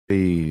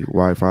Hey,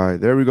 Wi-Fi.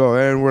 There we go,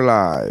 and we're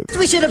live.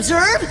 We should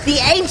observe the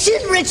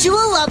ancient ritual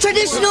of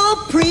traditional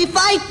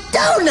pre-fight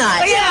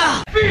donut.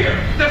 Yeah! Fear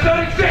does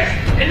not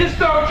exist in this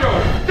dojo,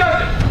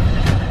 does it?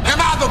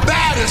 Am I the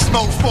baddest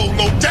mofo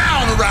low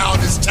down around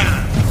this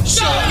time?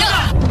 Shut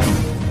up!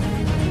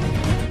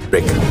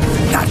 Rick,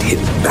 not hit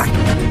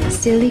back.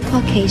 Silly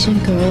Caucasian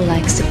girl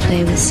likes to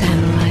play with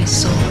samurai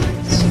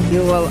swords.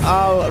 You will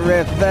all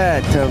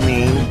refer to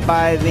me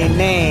by the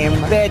name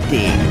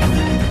Betty.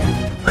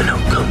 I know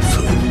Kung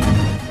Fu.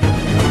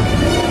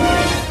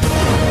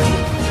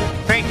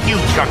 Thank you,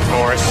 Chuck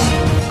Norris.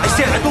 I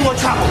said I don't want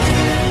trouble.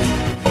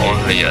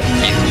 Only a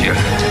ninja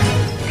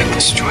can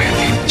destroy a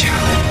ninja.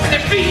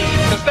 Defeat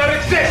does not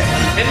exist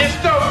in this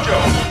dojo,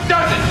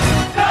 does it?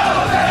 No,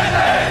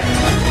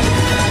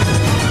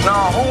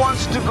 Now, who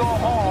wants to go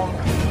home?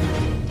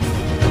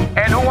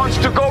 And who wants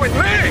to go with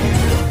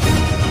me?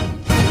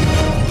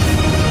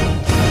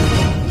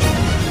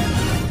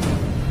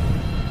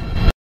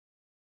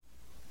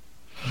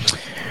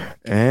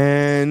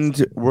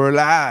 And we're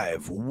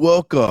live.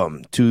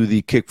 Welcome to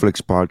the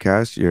Kickflix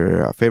podcast,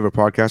 your favorite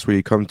podcast where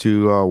you come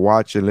to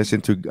watch and listen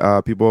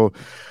to people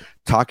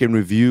talk and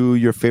review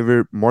your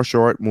favorite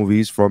martial art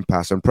movies from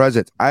past and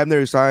present. I am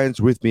Larry Science.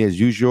 With me,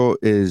 as usual,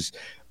 is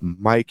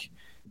Mike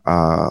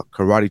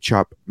Karate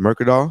Chop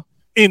Mercadal.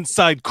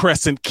 Inside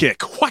crescent kick.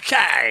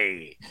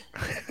 Wakai!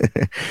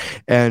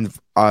 And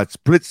a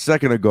split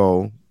second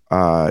ago,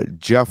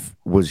 Jeff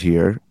was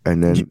here,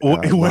 and then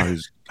what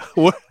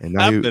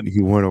now happened?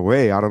 he went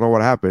away. I don't know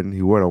what happened.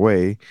 He went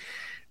away.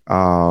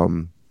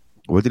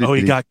 What did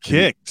he got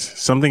kicked.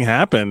 Something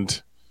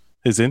happened.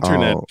 His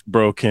internet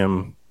broke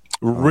him.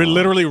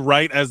 Literally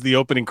right as the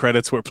opening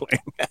credits were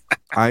playing.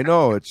 I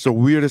know, it's the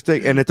weirdest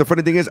thing. And the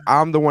funny thing is,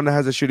 I'm the one that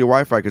has a shitty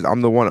Wi-Fi because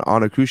I'm the one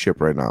on a cruise ship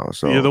right now.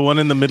 So you're the one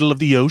in the middle of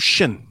the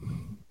ocean.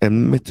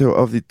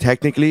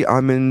 Technically,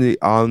 I'm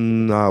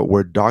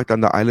we're docked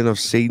on the island of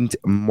Saint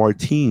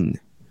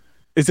Martin.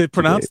 Is it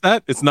pronounced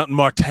that? It's not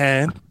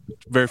Martin.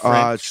 Very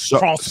French.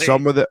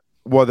 Some of the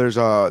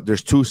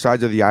there's two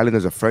sides of the island.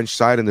 There's a French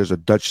side and there's a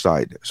Dutch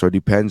side. So it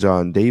depends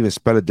on, they even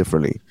spell it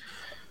differently.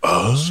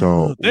 Oh,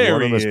 so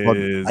there he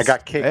is. I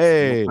got kicked.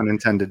 Hey.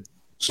 Unintended.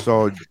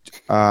 So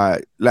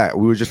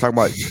we were just talking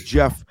about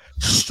Jeff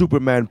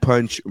Superman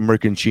Punch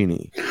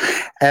Mercancini.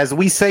 As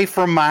we say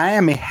from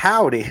Miami,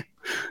 howdy.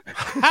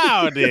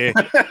 Howdy.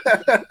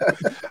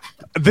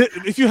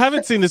 If you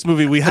haven't seen this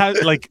movie,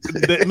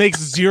 it makes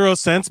zero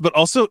sense. But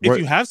also, if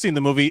you have seen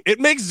the movie, it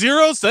makes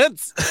zero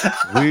sense.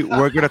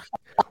 We're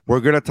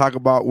gonna talk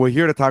about. We're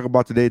here to talk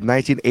about today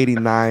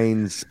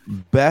 1989's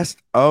Best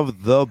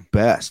of the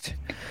Best,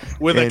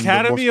 with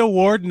Academy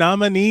Award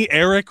nominee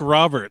Eric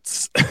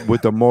Roberts,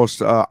 with the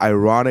most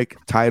ironic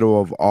title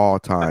of all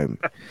time.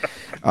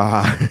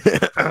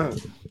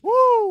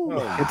 Woo!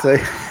 It's a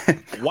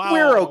wow.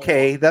 We're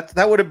okay.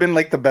 That would have been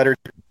like the better.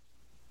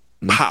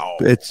 Pow.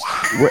 It's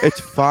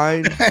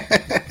fine.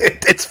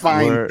 It's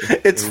fine.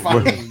 It's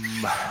fine.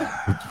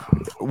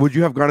 Would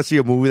you have gone to see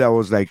a movie that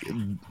was like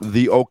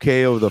the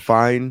okay of the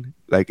fine?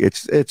 Like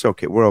it's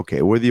okay. We're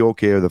okay. We're the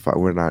okay of the fine.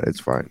 We're not. It's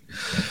fine.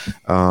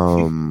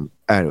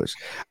 Anyways,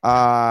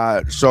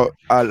 so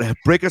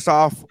break us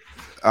off,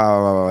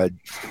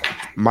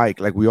 Mike,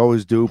 like we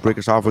always do. Break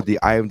us off with the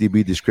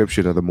IMDb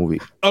description of the movie.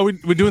 Oh,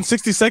 we're doing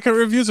 60-second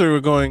reviews, or we're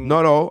going?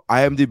 No,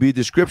 IMDb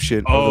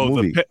description of the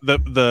movie.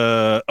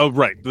 The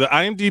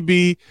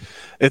IMDb,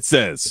 it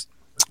says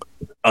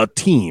a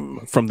team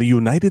from the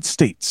United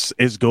States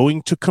is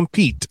going to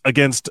compete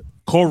against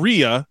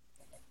Korea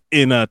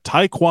in a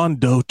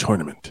Taekwondo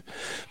tournament.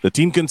 The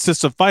team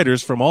consists of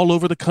fighters from all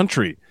over the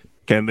country.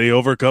 Can they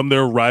overcome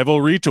their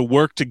rivalry to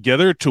work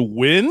together to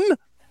win?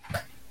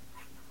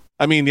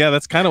 I mean, yeah,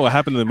 that's kind of what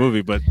happened in the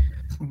movie, but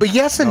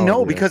yes and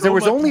no, because there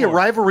was only a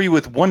rivalry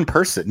with one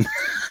person,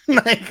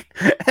 and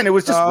it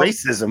was just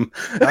racism.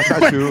 That's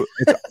not true.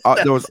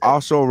 There was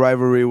also a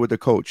rivalry with the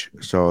coach,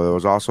 so there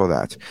was also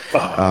that.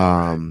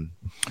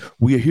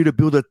 We are here to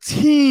build a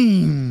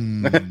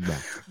team.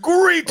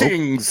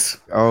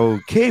 Greetings.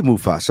 Okay,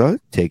 Mufasa,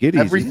 take it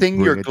easy.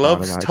 Everything your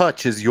gloves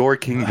touch is your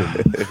kingdom.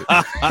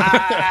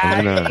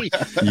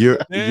 You're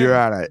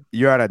at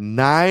a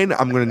 9.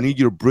 I'm gonna need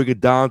you to bring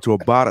it down to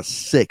about a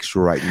 6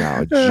 right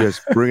now.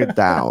 Just bring it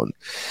down.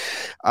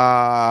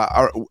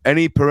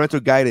 Any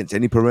parental guidance?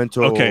 Any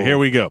parental? Okay, here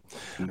we go.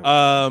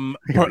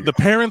 The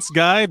Parents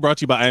Guide, brought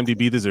to you by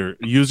IMDb. These are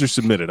user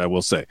submitted, I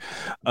will say.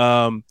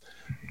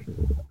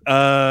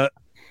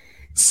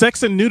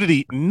 Sex and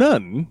nudity,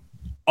 none.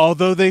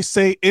 Although they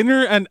say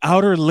inner and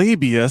outer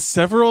labia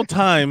several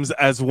times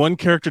as one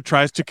character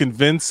tries to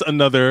convince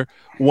another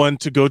one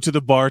to go to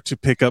the bar to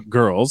pick up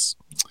girls.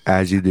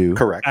 As you do.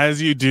 Correct.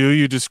 As you do,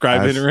 you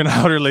describe inner and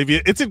outer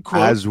labia. It's in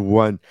quotes.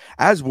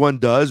 As one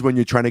does when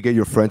you're trying to get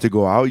your friend to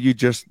go out, you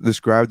just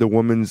describe the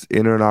woman's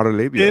inner and outer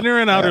labia. Inner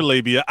and outer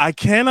labia. I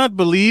cannot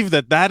believe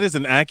that is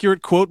an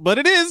accurate quote, but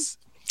it is.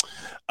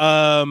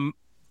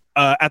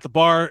 At the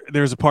bar,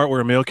 there's a part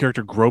where a male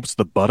character gropes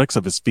the buttocks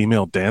of his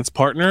female dance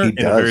partner in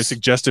a very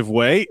suggestive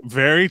way.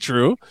 Very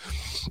true.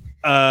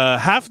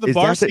 Half the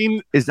bar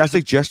scene is that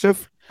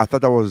suggestive? I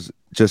thought that was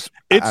just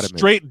It's adamant.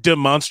 straight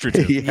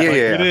demonstrative. Yeah. Like,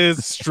 it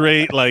is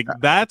straight. Like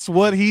that's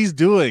what he's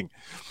doing.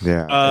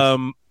 Yeah.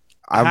 Um,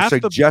 I'm half the-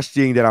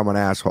 suggesting that I'm an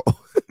asshole.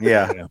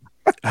 Yeah.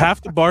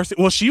 half the bar scene.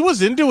 Well, she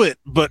was into it,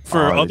 but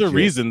for other legit.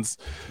 reasons.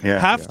 Yeah.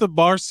 Half the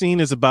bar scene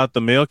is about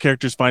the male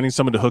characters finding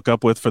someone to hook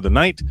up with for the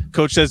night.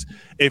 Coach says,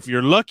 if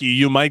you're lucky,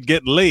 you might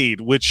get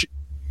laid, which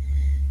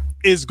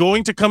is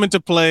going to come into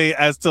play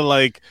as to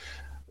like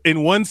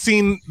in one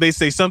scene they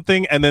say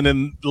something, and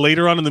then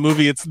later on in the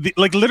movie it's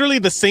like literally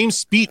the same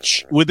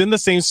speech. Within the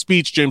same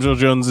speech, James Earl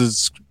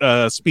Jones's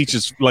speech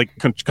is like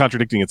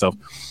contradicting itself.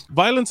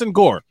 Violence and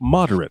gore,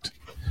 moderate.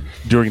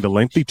 During the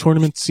lengthy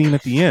tournament scene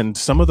at the end,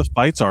 some of the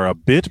fights are a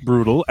bit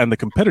brutal and the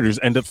competitors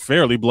end up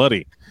fairly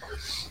bloody.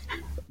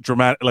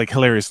 Dramatic, like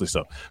hilariously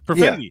so.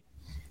 Profanity,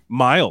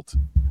 mild.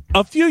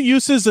 A few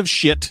uses of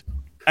shit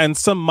and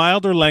some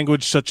milder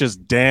language such as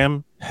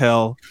damn,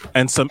 hell,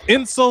 and some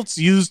insults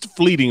used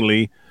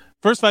fleetingly.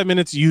 First 5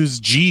 minutes use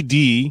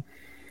GD.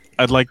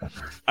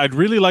 I'd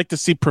really like to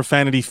see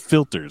profanity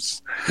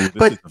filters. Ooh,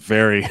 this is a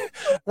very,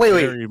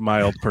 very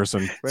mild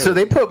person. So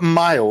they put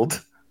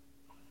mild,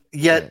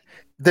 yet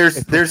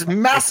there's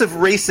massive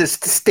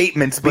racist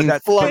statements being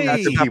flung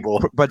at the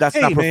people. But that's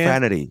not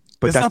profanity.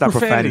 But that's not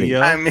profanity.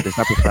 I mean, it's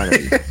not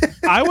profanity.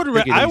 I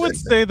would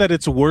say that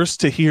it's worse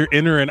to hear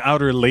inner and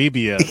outer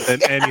labia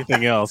than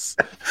anything else.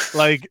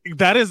 Like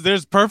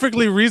there's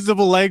perfectly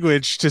reasonable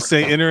language to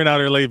say inner and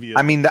outer labia.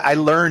 I mean, I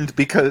learned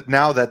because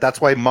now that's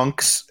why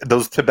monks,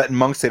 those Tibetan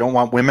monks, they don't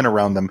want women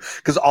around them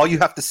because all you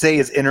have to say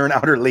is inner and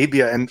outer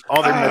labia, and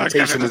all their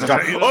meditation is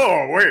done.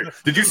 Oh wait,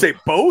 did you say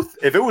both?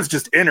 If it was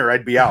just inner,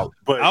 I'd be out.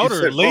 But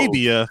outer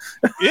labia,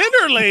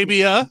 inner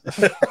labia.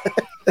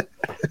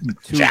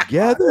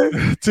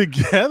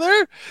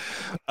 Together.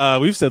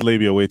 We've said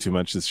labia way too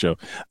much this show.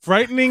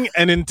 Frightening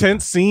and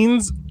intense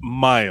scenes,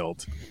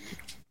 mild.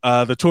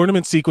 The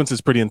tournament sequence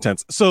is pretty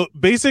intense. So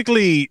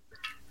basically,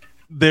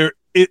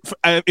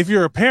 if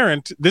you're a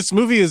parent, this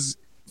movie is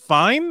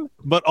fine,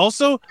 but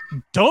also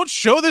don't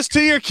show this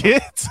to your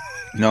kids.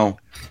 No,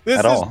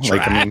 at all.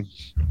 Like, I mean,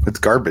 it's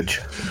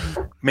garbage.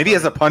 Maybe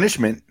as a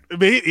punishment.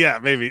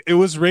 Maybe it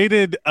was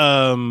rated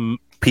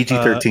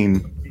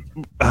PG-13.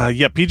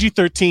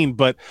 PG-13,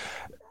 but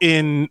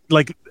in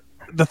like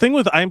the thing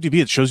with IMDb,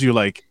 it shows you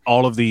like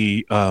all of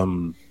the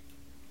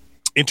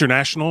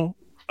international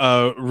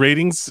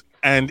ratings,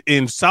 and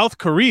in South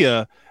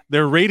Korea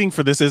their rating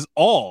for this is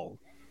all.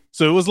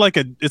 So it was like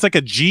it's like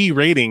a G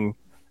rating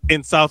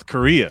in South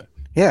Korea.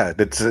 Yeah,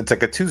 it's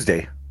like a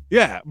Tuesday.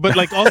 Yeah, but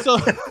like also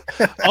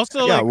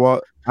yeah, like,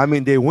 well, I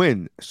mean, they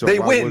win. So they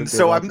win.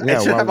 So it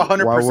should have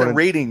 100%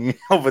 rating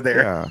over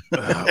there. Yeah.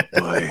 Oh,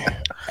 boy.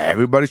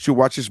 Everybody should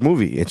watch this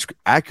movie. It's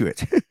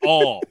accurate.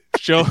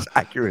 It's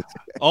accurate.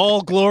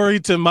 All glory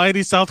to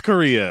mighty South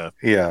Korea.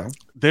 Yeah.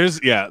 There's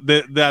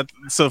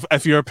so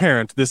if you're a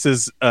parent, this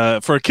is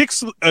for a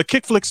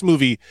kick flicks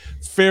movie,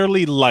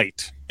 fairly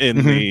light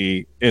in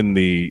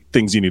the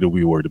things you need to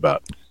be worried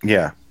about.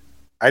 Yeah.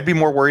 I'd be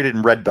more worried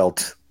in Red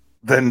Belt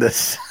than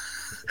this.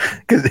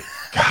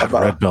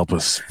 Red Belt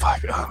was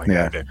fuck. Oh my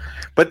god!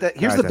 But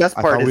here's the best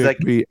part: is like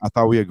I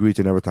thought we agreed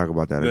to never talk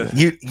about that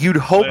again. You'd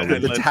hope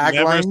that the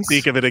taglines never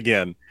speak of it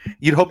again.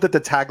 You'd hope that the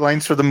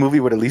taglines for the movie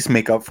would at least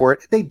make up for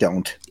it. They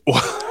don't.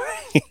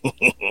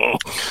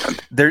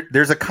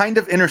 There's a kind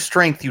of inner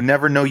strength you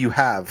never know you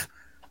have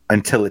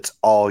until it's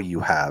all you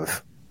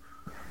have.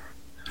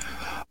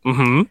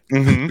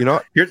 Mm-hmm. You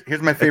know,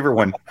 here's my favorite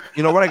one.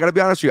 You know what? I gotta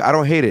be honest with you. I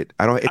don't hate it.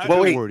 It's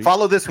wait.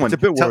 Follow this one. It's a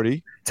bit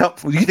wordy.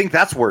 You think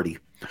that's wordy?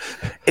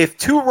 If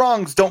 2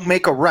 wrongs don't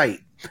make a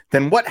right,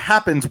 then what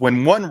happens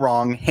when 1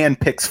 wrong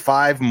handpicks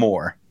 5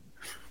 more?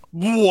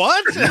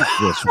 What?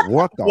 Jesus,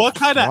 what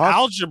kind of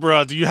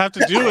algebra do you have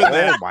to do with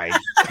that? Oh my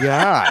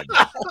god!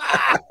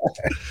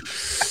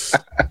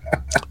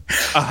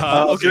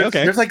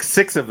 Okay. There's like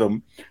 6 of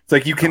them. It's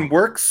like you can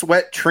work,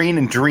 sweat, train,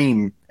 and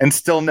dream, and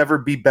still never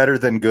be better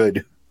than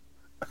good.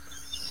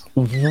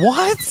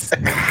 What?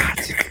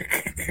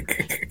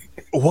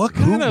 What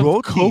kind of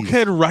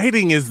cokehead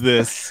writing is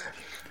this?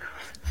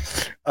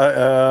 Is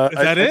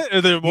that it?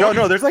 Are there more?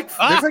 No. There's like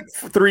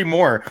 3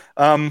 more.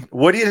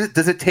 What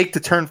does it take to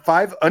turn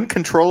 5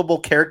 uncontrollable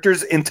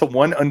characters into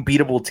 1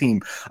 unbeatable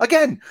team?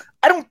 Again,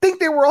 I don't think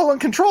they were all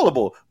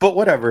uncontrollable, but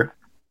whatever.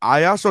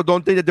 I also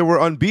don't think that they were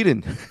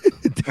unbeaten.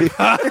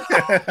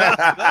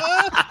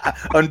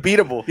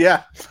 Unbeatable,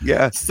 yeah.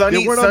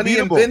 Sonny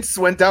and Vince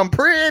went down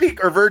pretty,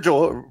 or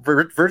Virgil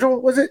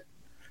was it?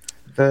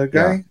 The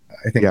guy? Yeah.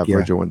 I think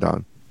Virgil went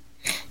down.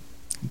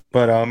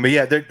 But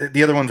yeah,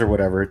 the other ones are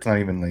whatever. It's not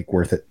even like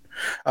worth it.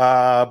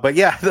 But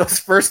yeah, those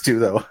first 2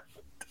 though.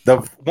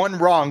 The 1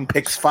 wrong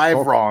picks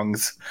 5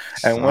 wrongs,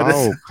 and what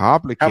is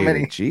complicated? How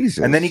many?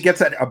 Jesus! And then he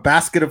gets a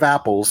basket of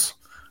apples.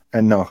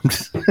 And no. All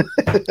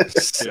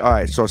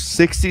right, so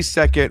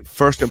 60-second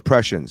first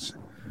impressions,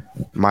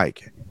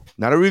 Mike.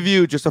 Not a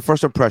review, just a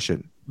first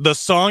impression. The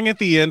song at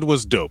the end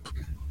was dope.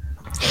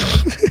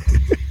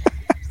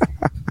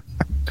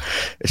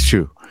 It's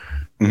true.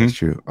 Mm-hmm. It's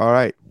true. All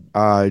right.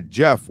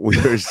 Jeff,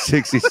 with your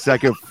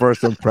 60-second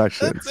first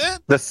impression.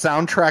 The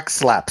soundtrack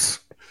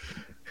slaps.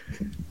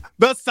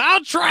 The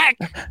soundtrack.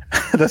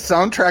 The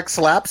soundtrack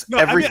slaps. No,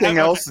 Everything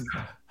else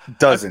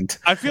doesn't.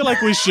 I feel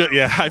like we should.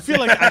 Yeah, I feel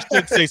like I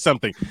should say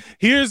something.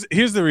 Here's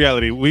the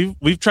reality.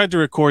 We've tried to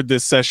record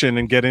this session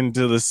and get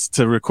into this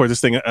to record this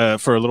thing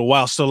for a little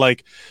while. So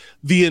like,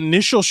 the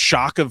initial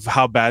shock of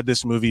how bad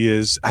this movie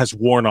is has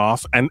worn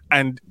off,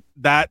 and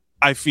that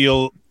I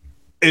feel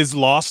is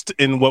lost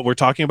in what we're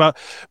talking about,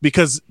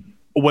 because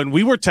when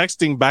we were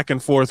texting back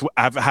and forth,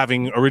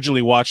 having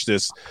originally watched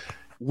this,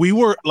 we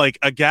were like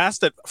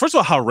aghast at, first of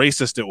all, how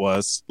racist it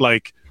was.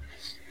 Like,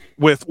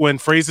 with when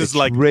phrases it's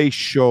like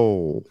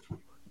racial.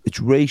 It's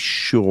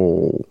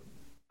racial.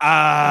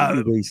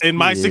 In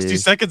my 60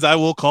 seconds, I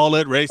will call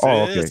it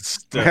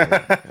racist.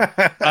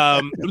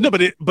 No,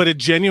 but it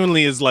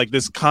genuinely is like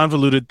this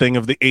convoluted thing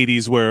of the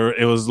 80s where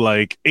it was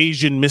like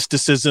Asian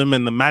mysticism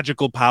and the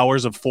magical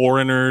powers of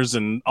foreigners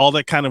and all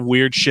that kind of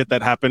weird shit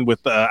that happened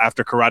with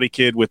after Karate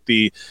Kid with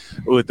the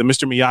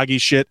Mr. Miyagi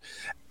shit.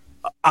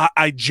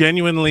 I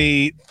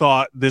genuinely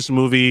thought this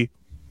movie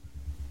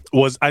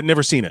I'd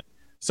never seen it.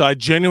 So I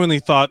genuinely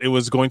thought it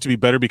was going to be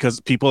better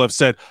because people have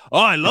said, "Oh,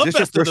 I love Is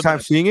this Best your of first the time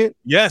Best." seeing it?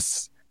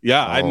 Yes.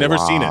 Yeah, I'd never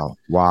seen it.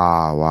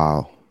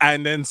 Wow.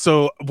 And then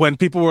so when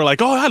people were like,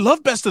 "Oh, I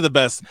love Best of the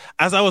Best,"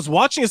 as I was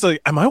watching, it's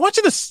like, am I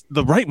watching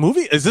the right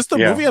movie? Is this the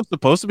movie I'm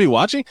supposed to be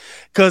watching?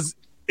 Because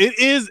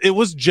it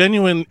was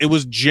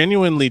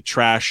genuinely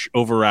trash,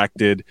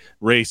 overacted,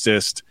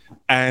 racist,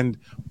 and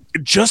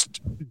just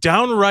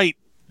downright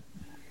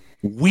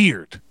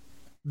weird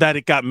that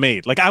it got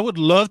made. Like, I would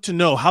love to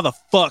know how the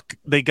fuck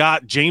they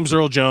got James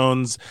Earl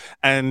Jones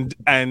and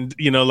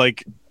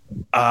like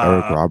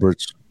Eric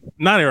Roberts.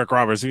 Not Eric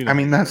Roberts. I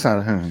mean, that's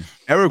not him.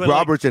 Eric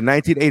Roberts in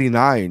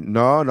 1989.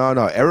 No.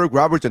 Eric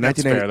Roberts in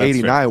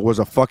 1989 was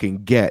a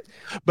fucking get.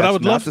 But that's I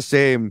would love the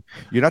same.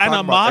 You're not and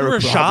talking about Ahmad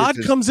Eric Rashad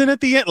Roberts comes in at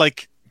the end.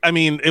 Like, I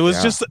mean, it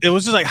was just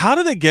like, how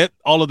did they get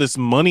all of this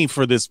money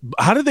for this?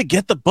 How did they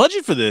get the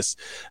budget for this?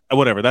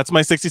 Whatever. That's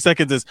my 60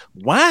 seconds. Is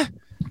what?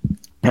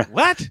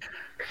 What?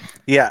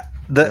 Yeah.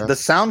 The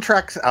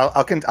soundtrack,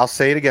 I'll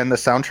say it again. The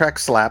soundtrack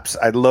slaps.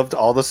 I loved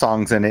all the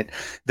songs in it.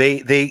 They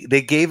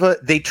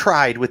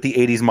tried with the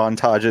 80s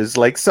montages.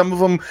 Like some of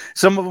them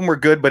were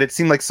good, but it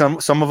seemed like some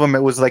of them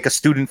it was like a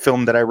student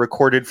film that I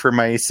recorded for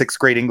my 6th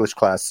grade English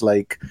class.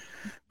 Like,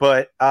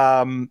 but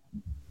so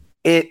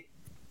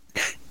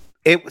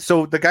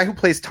the guy who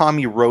plays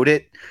Tommy wrote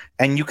it,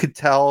 and you could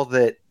tell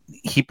that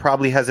he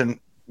probably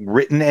hasn't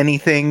written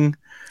anything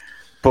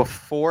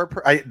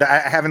before. I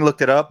haven't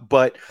looked it up,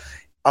 but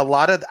a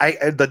lot of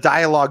the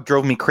dialogue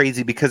drove me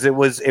crazy because it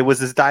was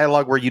this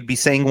dialogue where you'd be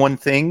saying one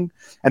thing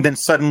and then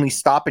suddenly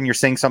stop and you're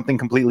saying something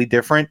completely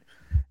different,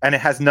 and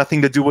it has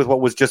nothing to do with what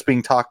was just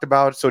being talked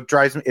about. So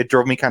it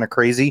drove me kind of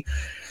crazy.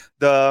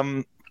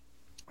 The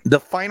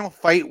final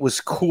fight was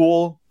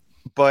cool,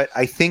 but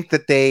I think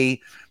that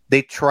they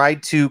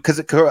tried to, because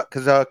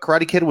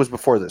Karate Kid was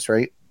before this,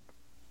 right?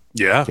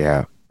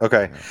 Yeah.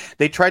 Okay.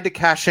 They tried to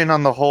cash in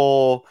on the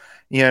whole,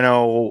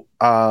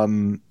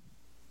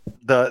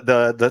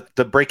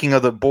 the breaking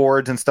of the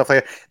boards and stuff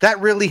like that. That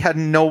really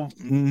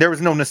there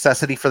was no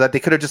necessity for that. They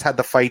could have just had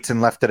the fights and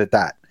left it at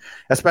that.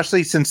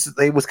 Especially since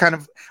it was kind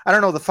of, I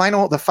don't know, the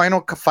final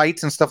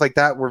fights and stuff like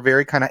that were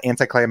very kind of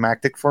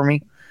anticlimactic for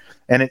me,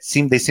 and they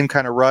seemed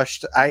kind of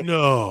rushed. I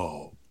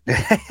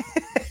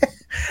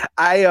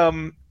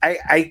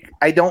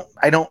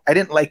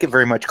didn't like it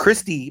very much.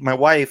 Christy, my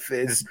wife,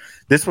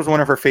 this was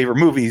one of her favorite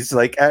movies,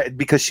 like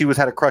because she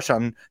had a crush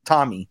on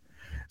Tommy.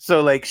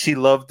 So like she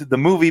loved the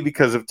movie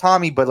because of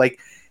Tommy, but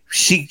like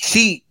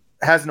she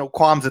has no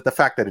qualms at the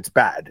fact that it's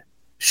bad.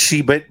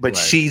 But right.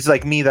 She's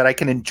like me, that I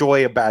can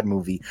enjoy a bad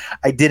movie.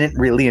 I didn't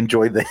really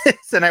enjoy this,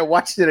 and I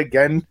watched it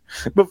again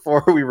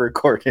before we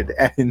recorded,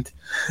 and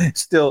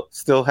still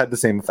had the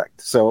same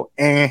effect. So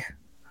I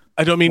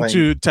don't mean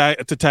to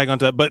tag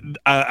onto that, but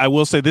I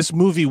will say this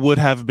movie would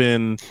have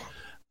been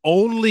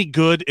only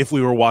good if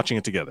we were watching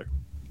it together.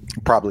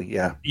 Probably,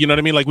 yeah. You know what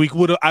I mean? Like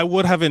I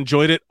would have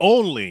enjoyed it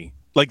only.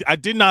 Like, I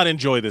did not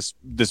enjoy this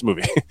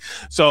movie.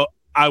 So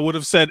I would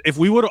have said, if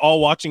we were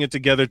all watching it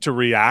together to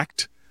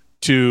react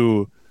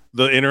to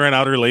the inner and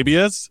outer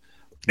labias,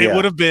 it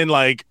would have been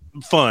like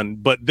fun,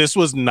 but this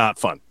was not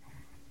fun.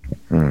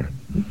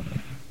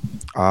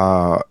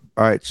 All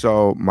right.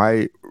 So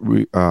my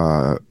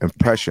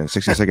impression,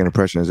 60-second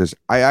impression is this.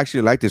 I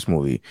actually like this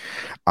movie.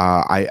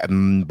 I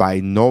am by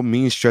no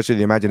means stretch of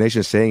the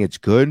imagination saying it's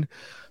good.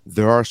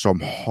 There are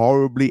some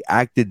horribly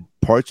acted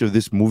parts of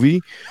this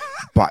movie,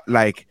 but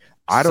like,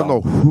 I don't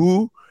know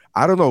who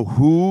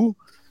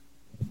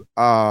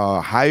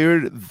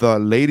hired the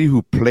lady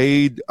who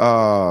played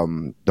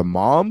the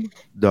mom,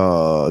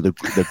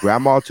 the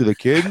grandma to the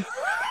kid.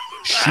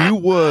 She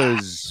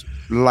was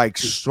like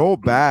so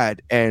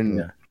bad,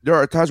 and there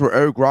are times where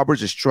Eric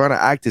Roberts is trying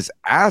to act his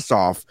ass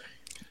off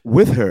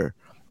with her,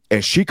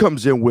 and she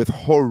comes in with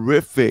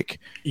horrific,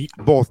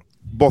 both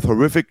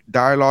horrific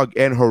dialogue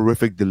and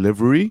horrific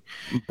delivery.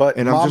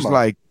 And I'm just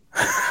like,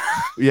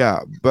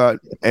 yeah,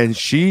 and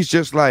she's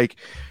just like,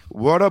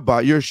 what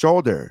about your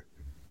shoulder?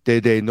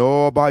 did they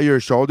know about your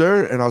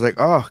shoulder? And I was like,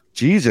 oh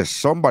Jesus,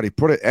 somebody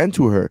put an end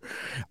to her.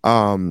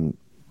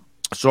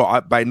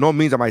 So by no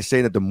means am I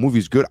saying that the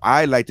movie's good.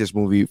 I like this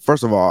movie.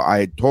 First of all,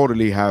 I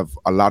totally have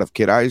a lot of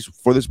kid eyes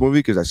for this movie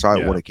because I saw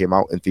it when it came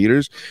out in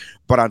theaters.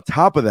 But on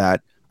top of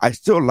that, I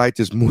still like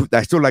this movie.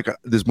 I still like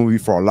this movie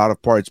for a lot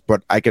of parts,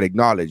 but I can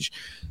acknowledge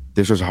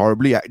this was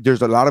horribly.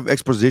 There's a lot of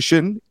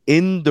exposition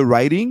in the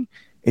writing,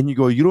 and you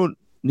go, you don't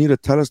need to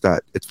tell us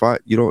that. It's fine.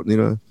 You don't need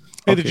to.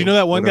 Hey, did you know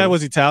that one guy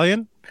was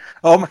Italian?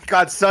 Oh my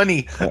God,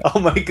 Sonny! Oh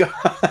my God,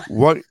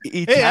 what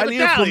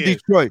Italian from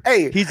Detroit?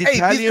 Hey, he's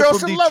Italian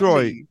from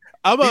Detroit.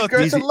 These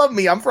girls should love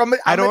me. I'm from.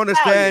 I don't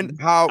understand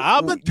how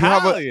I'm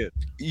Italian.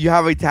 You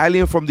have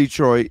Italian from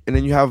Detroit, and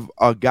then you have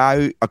a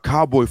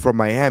cowboy from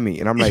Miami,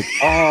 and I'm like,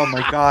 oh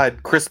my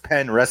God, Chris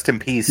Penn, rest in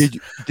peace.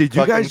 Did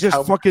you guys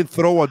just fucking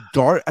throw a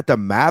dart at the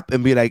map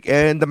and be like,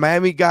 and the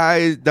Miami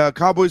guy, the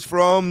cowboys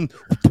from?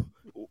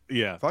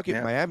 Yeah, fuck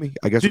it, Miami.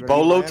 I guess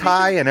bolo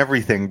tie and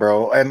everything,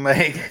 bro. And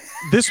like,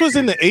 this was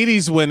in the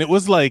 '80s when it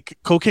was like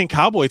cocaine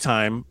cowboy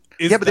time.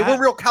 But they were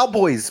real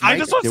cowboys. Mike. I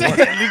just want to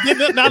say, you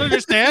did not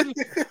understand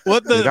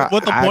what the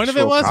point of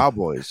it was.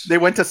 Cowboys. They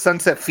went to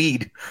Sunset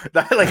Feed.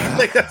 That's how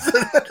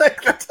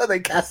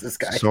they cast this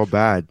guy. So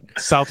bad.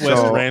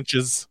 Southwest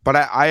Ranches. But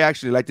I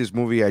actually like this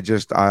movie.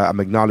 I'm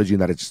acknowledging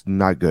that it's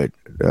not good.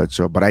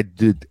 But I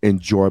did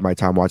enjoy my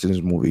time watching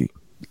this movie,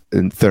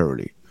 and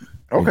thoroughly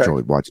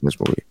enjoyed watching this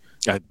movie.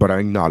 But I'm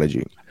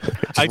acknowledging.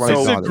 I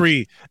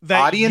disagree that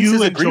audiences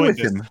you agree with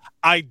this. him.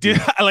 I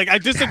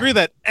disagree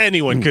that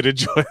anyone could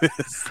enjoy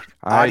this.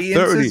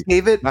 Audiences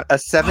gave it a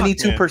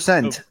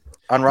 72%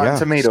 on Rotten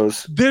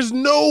Tomatoes. There's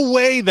no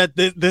way that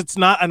that's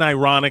not an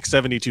ironic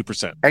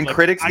 72%. And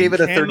critics gave it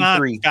a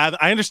 33. God,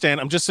 I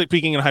understand. I'm just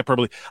speaking in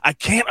hyperbole. I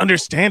can't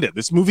understand it.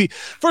 This movie,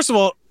 first of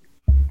all,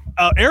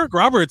 Eric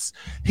Roberts,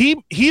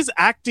 he's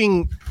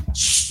acting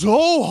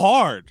so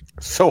hard.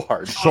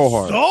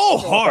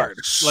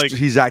 Like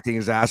he's acting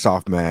his ass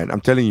off, man.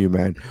 I'm telling you,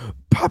 man.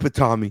 Pop it,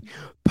 Tommy.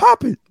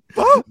 Pop it.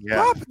 Pop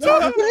it,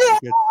 Tommy.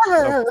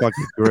 So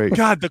fucking great.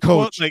 God, the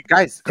coach, like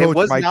guys, coach, it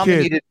was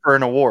nominated for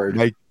an award.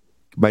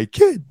 My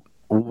kid.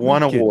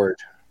 One award.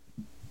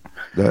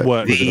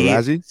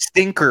 The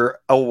Stinker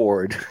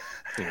Award.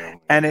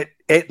 And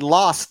it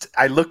lost.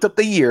 I looked up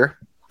the year.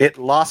 It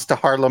lost to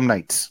Harlem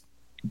Nights.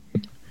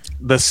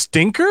 The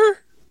Stinker?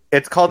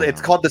 It's called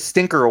the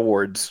Stinker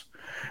Awards.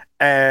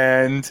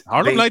 And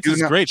Harlem Nights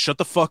is great. Shut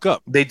the fuck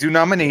up. They do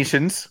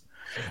nominations.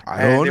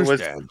 I don't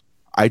understand.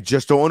 I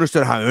just don't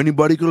understand how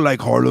anybody could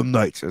like Harlem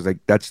Nights. It's like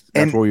that's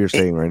what you're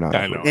saying right now.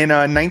 I know. In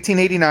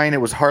 1989,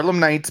 it was Harlem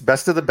Nights,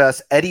 Best of the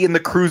Best, Eddie and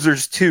the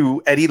Cruisers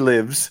 2, Eddie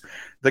Lives,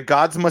 The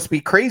Gods Must Be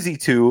Crazy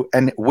 2,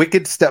 and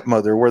Wicked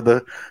Stepmother were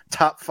the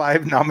top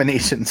 5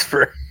 nominations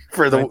for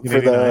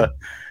the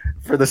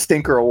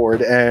Stinker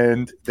Award,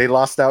 and they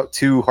lost out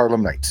to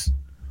Harlem Nights.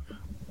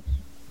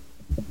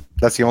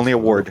 That's the only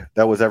award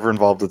that was ever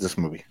involved with this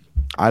movie.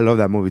 I love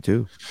that movie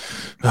too.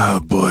 Oh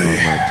boy!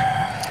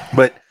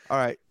 But all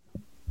right,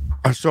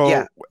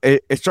 so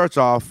it starts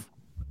off.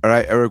 All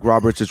right, Eric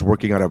Roberts is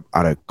working at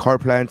a car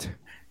plant,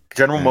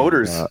 General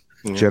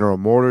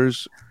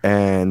Motors,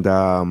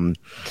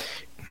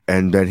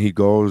 and then he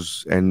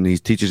goes and he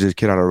teaches his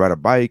kid how to ride a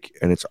bike,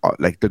 and it's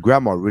like the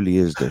grandma really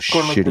is the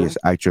shittiest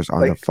actress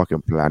on the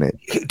fucking planet.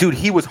 Dude,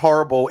 he was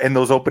horrible in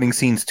those opening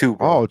scenes too,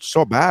 bro. Oh, it's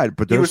so bad.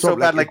 But he was so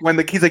bad. Like when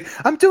he's like,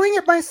 "I'm doing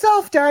it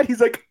myself, Dad."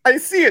 He's like, "I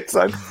see it,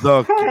 son."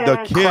 The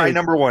kid, cry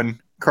number one,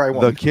 cry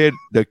one.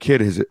 The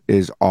kid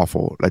is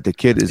awful. Like the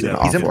kid is an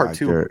awful he's in part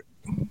actor.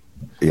 2.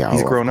 Yeah,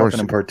 he's grown up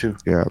in part 2.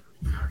 Yeah.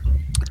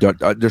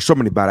 There's so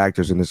many bad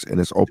actors in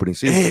this opening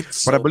scene,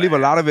 but I believe a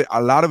lot of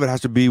it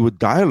has to be with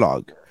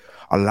dialogue.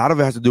 A lot of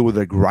it has to do with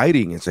like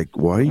writing. It's like,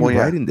 why are you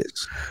writing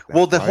this? Like,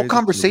 well, the whole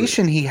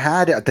conversation he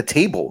had at the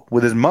table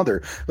with his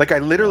mother, like I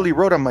literally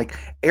wrote, I'm like,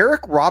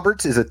 Eric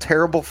Roberts is a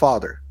terrible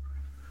father.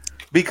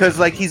 Because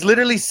like he's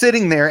literally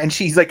sitting there and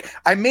she's like,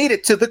 I made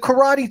it to the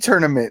karate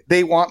tournament.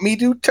 They want me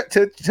to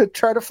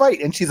try to fight.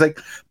 And she's like,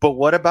 but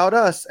what about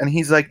us? And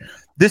he's like,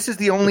 this is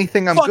the only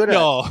thing I'm good at.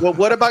 Well,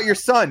 what about your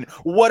son?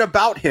 What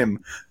about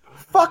him?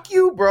 Fuck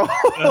you, bro.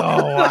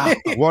 Wow.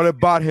 What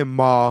about him,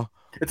 Ma?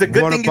 It's a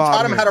good thing you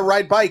taught him how to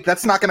ride bike.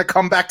 That's not going to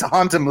come back to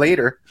haunt him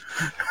later.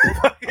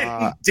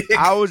 I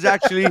was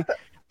actually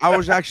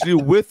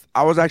with.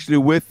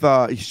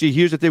 See,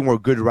 here's the thing where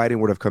good writing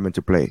would have come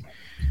into play.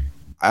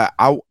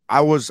 I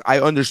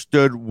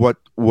understood what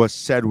was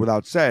said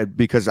without said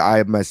because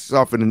I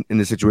myself in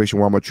a situation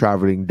where I'm a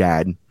traveling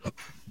dad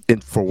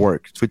for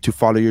work to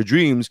follow your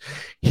dreams.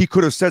 He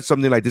could have said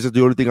something like, "This is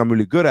the only thing I'm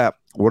really good at.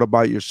 What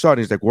about your son?"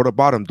 He's like, "What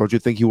about him? Don't you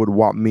think he would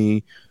want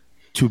me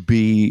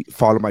to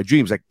follow my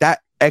dreams?" Like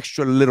that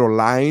extra little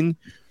line,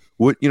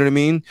 you know what I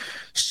mean?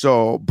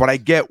 So, but I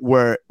get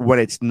where when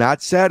it's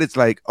not said, it's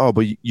like, oh,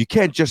 but you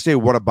can't just say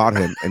what about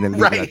him and then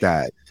leave it at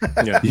that.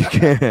 Yeah. You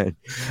can't.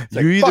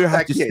 You either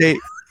have to say,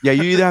 you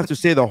either have to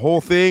say the whole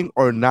thing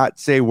or not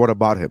say what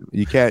about him.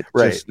 You can't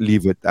just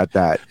leave it at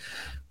that.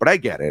 But I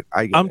get it.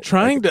 I'm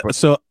trying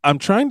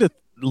to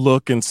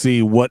look and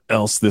see what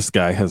else this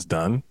guy has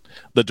done.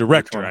 The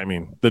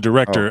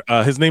director,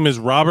 his name is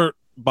Robert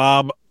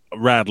Bob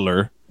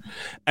Radler.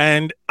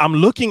 And I'm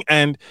looking,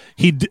 and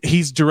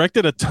he's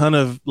directed a ton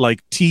of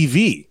like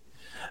TV,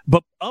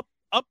 but up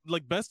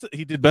like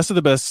he did Best of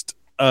the Best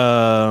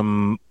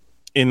in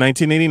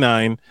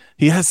 1989.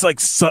 He has like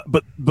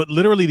but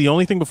literally the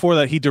only thing before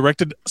that, he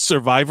directed a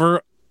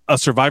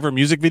Survivor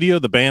music video,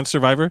 the band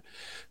Survivor,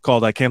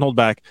 called I Can't Hold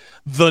Back,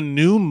 The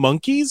New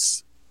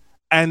Monkeys,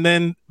 and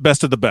then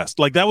Best of the Best.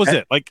 Like that was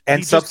it. Like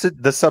and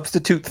the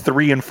Substitute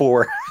 3 and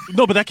 4.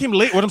 No, but that came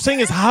late. What I'm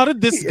saying is, how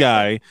did this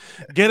guy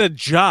get a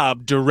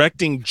job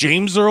directing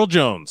James Earl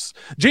Jones?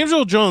 James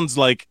Earl Jones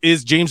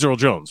is James Earl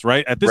Jones,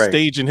 right? At this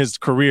stage in his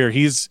career,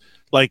 he's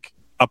like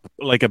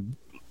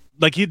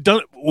he'd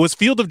done. Was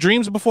Field of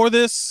Dreams before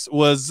this?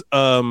 Was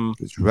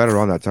it's right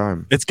around that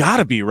time. It's got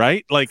to be,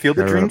 right? Like Field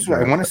of Dreams.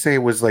 I want to say it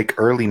was like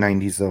early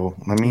 90s though.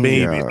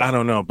 Maybe I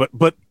don't know,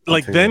 but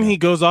like then he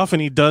goes off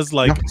and he does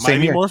like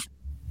Mighty Morphin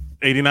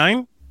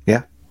 89.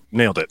 Yeah.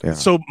 Nailed it. Yeah.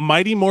 So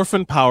Mighty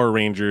Morphin Power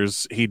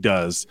Rangers, he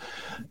does.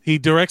 He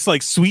directs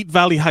like Sweet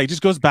Valley High. He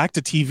just goes back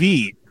to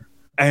TV.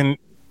 And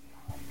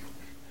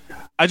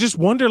I just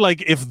wonder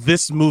like if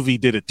this movie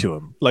did it to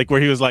him. Like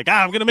where he was like,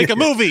 I'm going to make a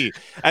movie.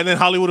 And then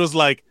Hollywood was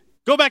like,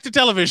 go back to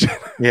television.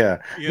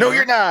 Yeah. No,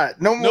 you're not.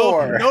 No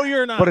more. No,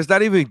 you're not. But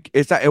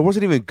it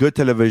wasn't even good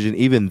television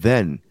even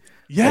then.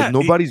 Yeah.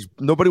 Like,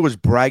 nobody was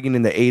bragging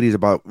in the 80s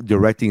about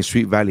directing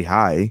Sweet Valley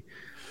High.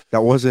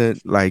 That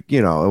wasn't like,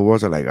 it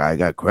wasn't like I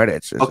got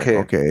credits. It's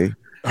okay.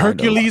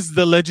 Hercules,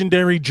 The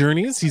Legendary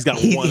Journeys. He's got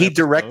he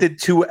directed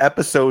 2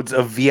 episodes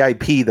of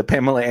VIP, the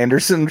Pamela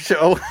Anderson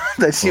show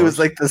that she was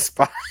like the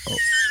spy.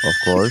 Of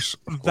course.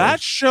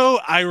 That show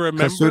I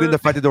remember. Considering the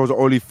fact that there was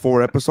only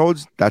 4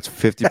 episodes, that's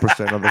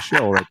 50% of the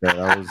show right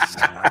there.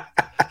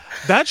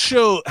 That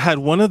show had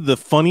one of the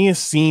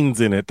funniest scenes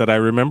in it that I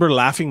remember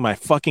laughing my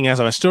fucking ass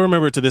off. I still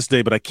remember it to this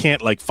day, but I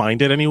can't like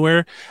find it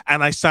anywhere.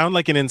 And I sound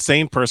like an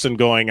insane person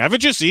going,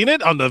 haven't you seen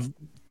it on the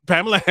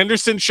Pamela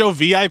Anderson show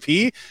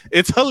VIP?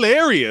 It's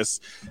hilarious.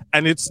 I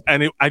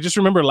just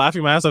remember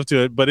laughing my ass off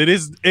to it, but it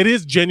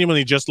is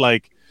genuinely just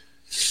like,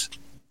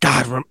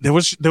 God, there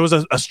was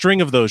a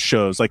string of those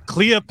shows like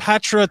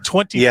Cleopatra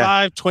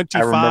 25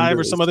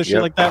 or some other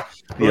shit like that.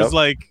 It was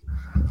like,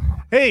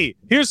 hey,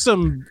 here's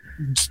some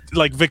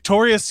like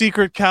Victoria's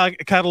Secret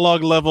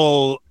catalog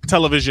level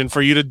television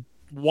for you to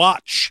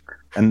watch.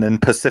 And then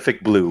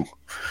Pacific Blue,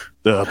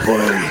 the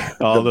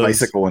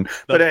bicycle one,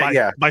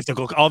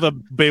 bicycle, all the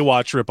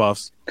Baywatch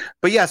ripoffs.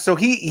 But yeah, so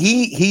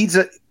he's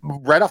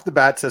right off the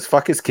bat says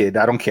fuck his kid.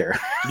 I don't care.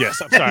 Yes,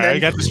 I'm sorry, I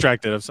got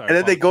distracted. I'm sorry. And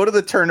then they go to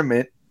the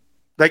tournament.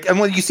 Like, and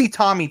when you see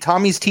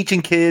Tommy's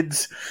teaching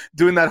kids,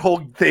 doing that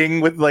whole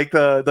thing with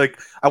I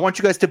want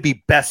you guys to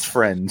be best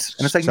friends.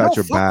 And it's like, fuck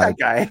that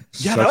guy.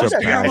 Yeah, such a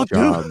bad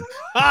job.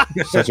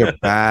 Such a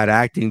bad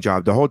acting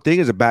job. The whole thing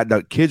is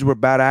the kids were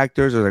bad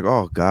actors. They're like,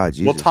 oh God.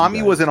 Jesus, well,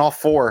 Tommy was in all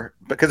 4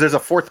 because there's a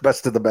 4th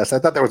Best of the Best. I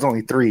thought there was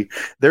only 3.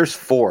 There's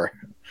 4.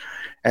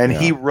 And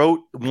he wrote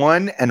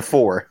 1 and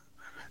 4.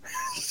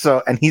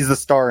 So, and he's the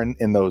star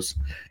in those.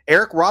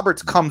 Eric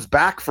Roberts comes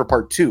back for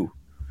part 2.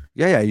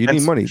 Yeah, you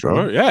need money, bro.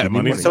 Sure, yeah,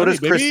 money. So does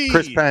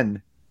Chris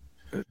Penn.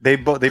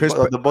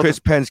 Chris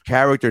Penn's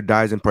character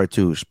dies in part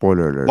 2.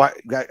 Spoiler alert.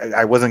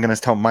 I wasn't going to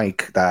tell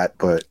Mike that,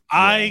 but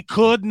I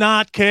could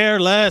not care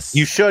less.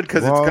 You should,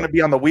 because it's going to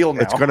be on the wheel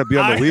now. It's going to be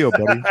on the wheel,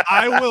 buddy.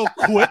 I will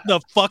quit the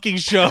fucking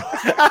show.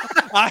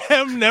 I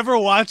am never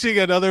watching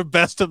another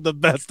Best of the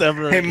Best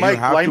ever. Hey, Mike,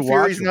 Blind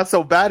Fury's not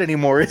so bad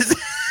anymore, is it?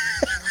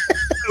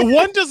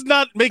 One does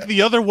not make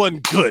the other one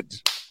good.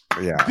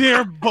 Yeah,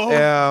 they're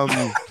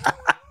both.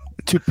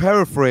 To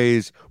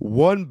paraphrase,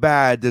 one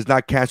bad does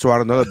not cancel out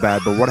another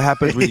bad, but what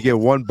happens when you get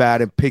one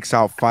bad and picks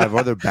out 5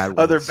 other bad ones?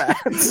 Other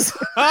bads.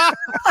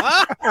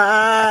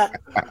 Oh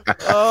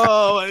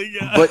my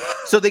God. But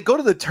so they go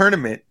to this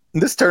tournament,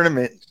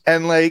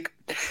 and like,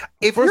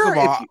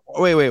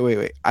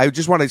 wait. I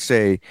just want to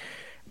say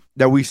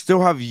that we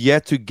still have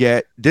yet to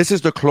get, this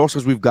is the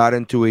closest we've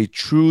gotten to a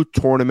true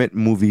tournament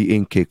movie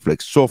in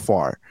Kickflix so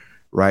far,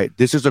 right?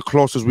 This is the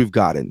closest we've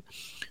gotten.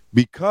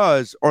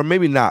 Because, or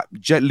maybe not,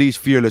 Jet Li's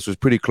Fearless was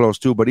pretty close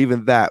too, but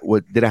even that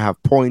didn't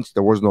have points.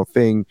 There was no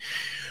thing.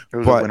 There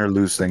was a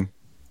win-or-lose thing.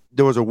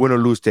 There was a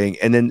win-or-lose thing.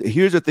 And then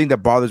here's the thing that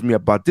bothers me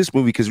about this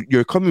movie, because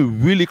you're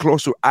coming really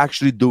close to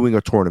actually doing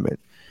a tournament.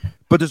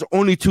 But there's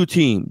only 2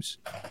 teams.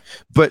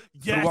 But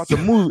throughout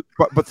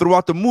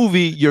the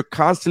movie, you're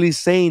constantly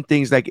saying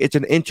things like it's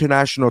an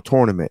international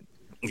tournament.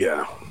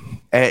 Yeah.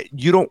 And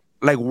you don't,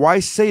 like,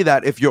 why say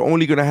that if you're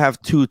only going to have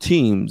 2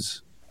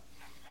 teams?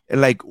 And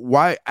like,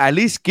 why at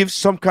least give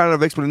some kind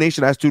of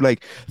explanation as to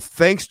like,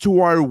 thanks to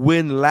our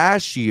win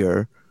last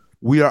year,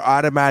 we are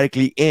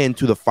automatically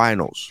into the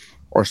finals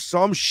or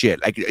some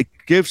shit. Like,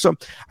 give some.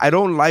 I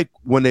don't like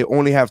when they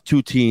only have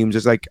 2 teams.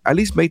 It's like, at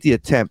least make the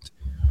attempt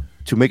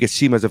to make it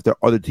seem as if the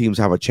other teams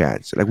have a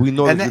chance. Like, we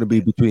know it's going to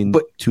be between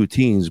 2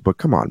 teams, but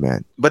come on,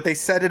 man. But they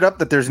set it up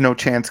that there's no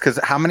chance, because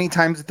how many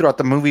times throughout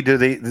the movie do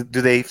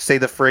they say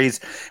the phrase,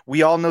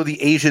 we all know the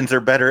Asians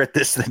are better at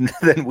this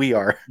than we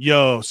are?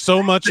 Yo,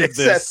 so much of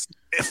this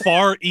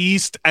Far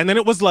East, and then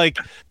it was like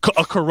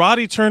a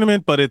karate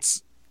tournament, but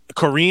it's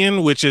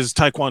Korean, which is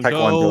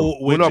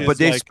Taekwondo. Which no,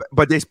 is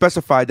but they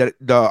specified that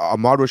the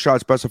Ahmad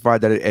Rashad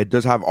specified that it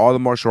does have all the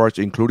martial arts,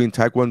 including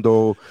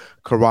Taekwondo,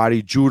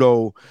 karate,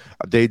 judo.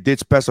 They did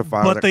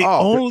specify, but they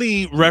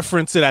only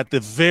reference it at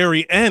the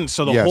very end.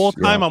 So the whole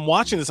time I'm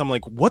watching this, I'm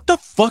like, "What the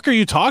fuck are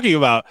you talking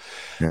about?"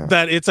 Yeah.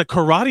 That it's a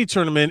karate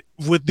tournament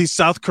with these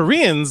South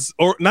Koreans,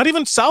 or not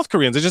even South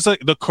Koreans. It's just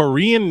like the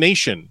Korean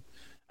nation,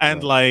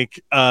 and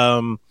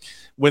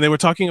when they were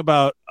talking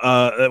about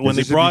when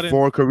they brought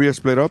before Korea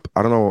split up.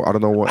 I don't know. I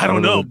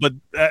don't know, but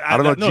I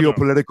don't know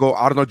geopolitical.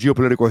 I don't know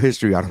geopolitical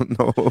history. I don't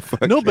know.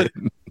 No, but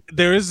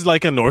there is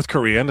like a North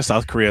Korea and a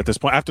South Korea at this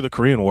point after the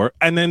Korean War,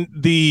 and then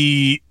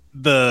the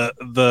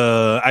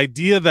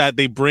idea that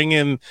they bring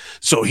in,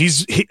 so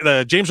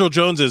James Earl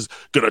Jones is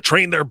gonna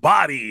train their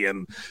body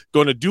and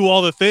going to do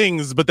all the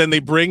things, but then they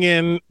bring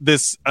in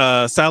this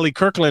Sally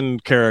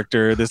Kirkland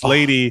character, this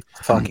lady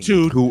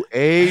who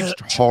aged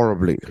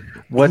horribly.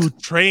 Who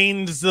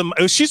trains them?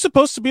 Was she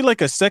supposed to be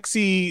like a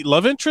sexy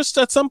love interest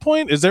at some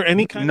point? Is there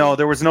any kind? No,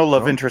 there was no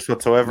love interest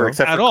whatsoever,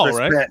 except at for all, Chris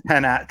right?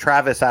 and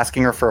Travis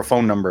asking her for a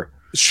phone number.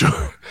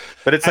 Sure,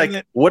 but it's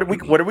like, what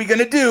are we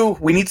gonna do?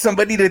 We need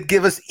somebody to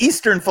give us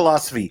Eastern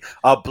philosophy.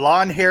 A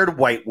blonde-haired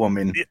white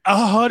woman.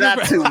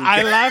 100%.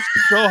 I laughed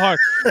so hard.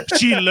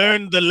 She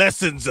learned the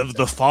lessons of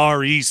the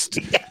Far East,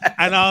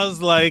 and I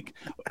was like,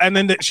 and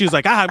then she was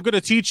like, I'm gonna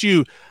teach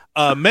you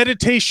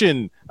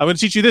meditation. I'm gonna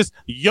teach you this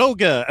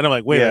yoga, and I'm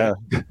like, wait,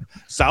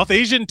 South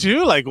Asian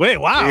too? Like, wait,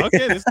 wow,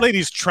 okay, this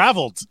lady's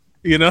traveled.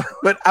 You know,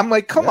 but I'm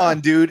like, come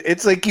on, dude.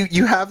 It's like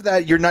you have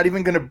that. You're not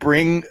even going to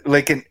bring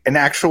like an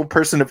actual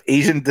person of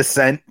Asian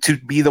descent to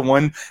be the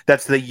one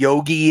that's the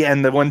yogi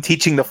and the one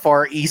teaching the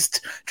Far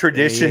East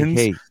traditions.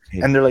 Hey.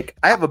 And they're like,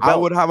 I have a belt. I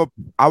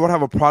would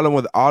have a problem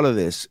with all of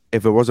this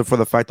if it wasn't for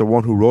the fact that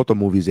one who wrote the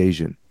movie is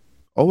Asian.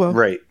 Oh well,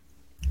 right.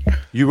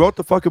 You wrote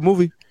the fucking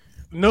movie.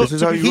 No,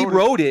 he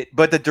wrote it,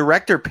 but the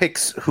director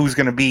picks who's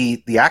going to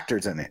be the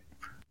actors in it.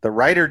 The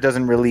writer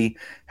doesn't really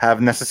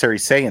have necessary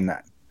say in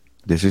that.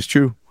 This is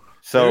true.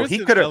 So he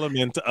could have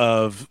element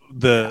of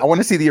the. I want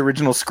to see the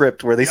original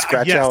script where they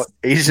scratch out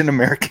Asian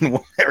American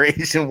or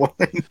Asian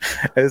woman.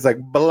 It's like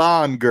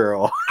blonde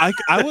girl.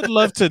 I would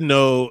love to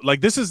know. Like,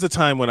 this is the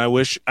time when I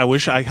wish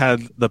I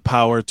had the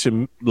power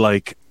to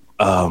like,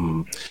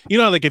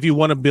 like if you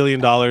won $1 billion,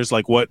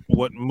 like what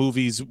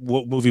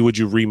movie would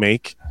you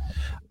remake?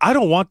 I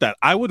don't want that.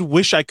 I would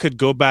wish I could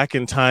go back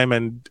in time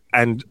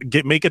and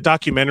make a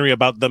documentary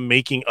about the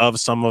making of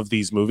some of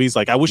these movies.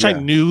 Like, I wish I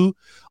knew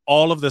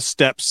all of the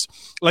steps.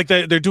 Like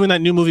they're doing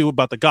that new movie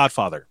about The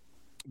Godfather,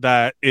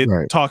 that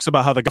it talks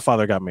about how The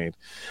Godfather got made.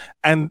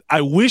 And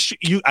I wish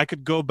I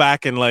could go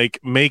back and like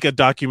make a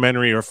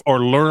documentary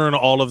or learn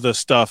all of the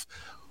stuff,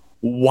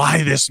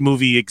 why this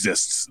movie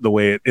exists the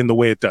way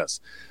it does.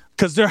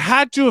 Because there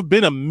had to have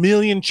been a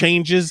million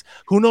changes.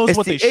 Who knows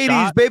what they 80s,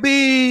 shot?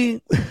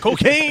 Baby.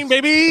 Cocaine,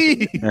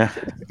 baby.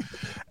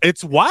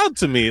 It's wild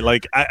to me.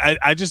 Like,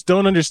 I just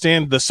don't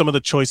understand some of the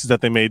choices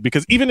that they made.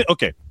 Because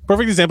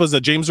perfect example is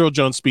the James Earl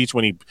Jones speech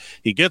when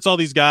he gets all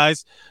these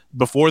guys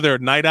before their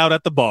night out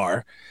at the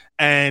bar.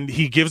 And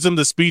he gives them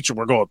the speech, and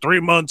we're going 3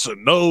 months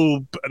and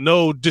no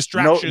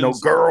distractions, no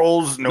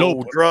girls,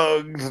 no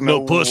drugs,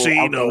 no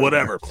pussy, no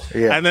whatever.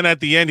 Yeah. And then at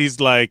the end, he's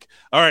like,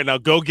 "All right, now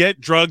go get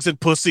drugs and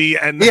pussy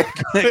and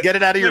get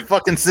it out of your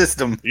fucking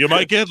system. You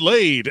might get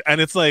laid."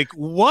 And it's like,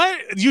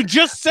 what you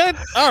just said?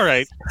 All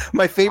right.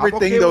 My favorite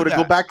thing though to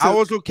go back to, I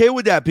was okay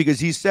with that because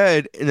he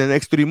said in the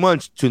next 3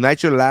 months,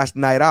 tonight's your last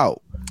night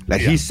out.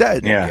 Like he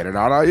said, get it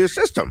out of your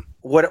system.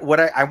 What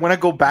I want to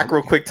go back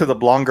real quick to the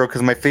blonde girl,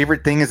 because my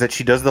favorite thing is that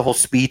she does the whole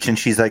speech and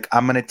she's like,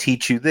 I'm going to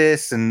teach you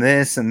this and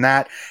this and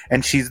that.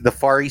 And she's the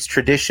Far East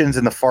traditions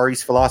and the Far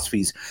East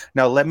philosophies.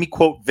 Now, let me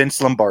quote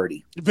Vince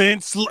Lombardi.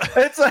 It's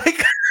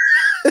like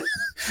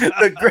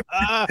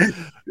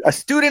a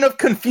student of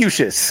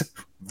Confucius,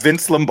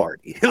 Vince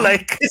Lombardi.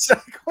 Like, it's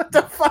like, what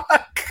the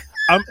fuck?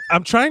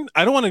 I'm trying.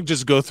 I don't want to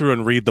just go through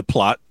and read the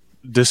plot,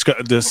 this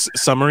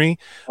summary.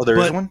 Oh, there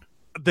is one?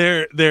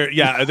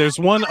 There's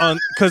one on,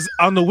 because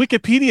on the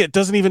Wikipedia it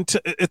doesn't even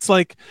it's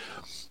like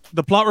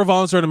the plot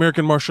revolves around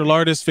American martial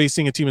artists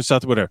facing a team of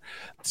South whatever.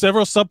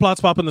 Several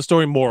subplots pop in the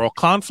story. Moral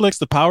conflicts,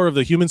 the power of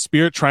the human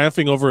spirit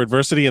triumphing over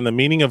adversity, and the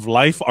meaning of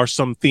life are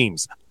some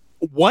themes.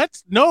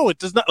 What? No, it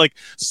does not. Like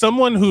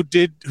someone who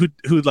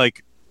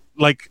like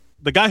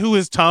the guy who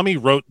is Tommy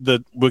wrote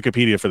the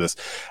Wikipedia for this.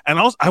 And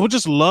also, I would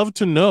just love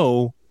to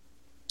know,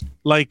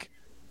 like,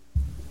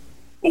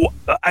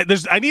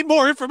 I need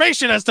more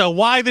information as to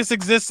why this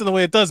exists in the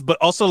way it does, but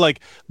also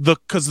like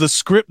because the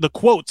script, the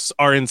quotes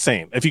are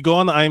insane. If you go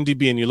on the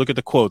IMDb and you look at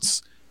the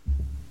quotes,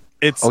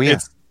 it's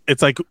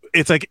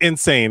like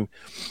insane.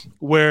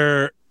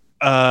 Where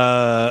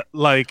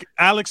like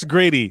Alex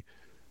Grady,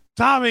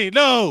 Tommy,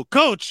 no,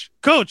 coach,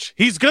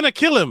 he's gonna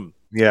kill him.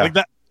 Yeah, like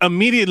that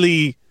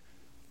immediately.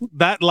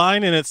 That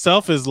line in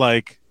itself is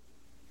like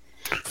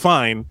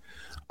fine,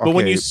 but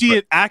when you see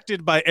it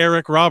acted by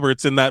Eric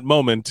Roberts in that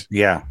moment,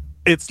 yeah.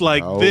 It's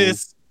like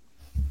this.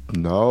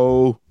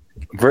 No.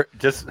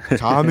 Just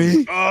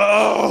Tommy.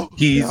 Oh,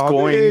 he's Tommy.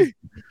 going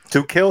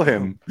to kill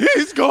him.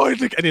 he's going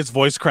to, and his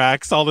voice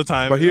cracks all the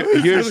time. But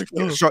here's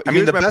I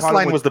mean, the best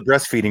line with, was the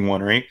breastfeeding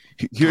one, right?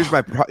 here's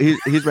my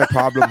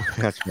problem.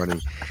 That's funny.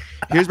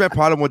 Here's my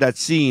problem with that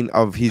scene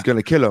of he's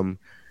gonna kill him.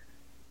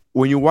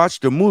 When you watch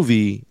the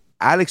movie,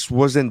 Alex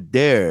wasn't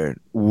there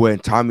when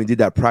Tommy did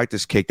that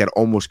practice kick that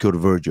almost killed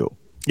Virgil.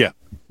 Yeah,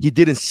 he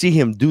didn't see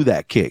him do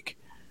that kick.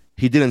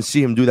 He didn't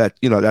see him do that.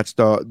 You know, that's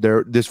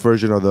this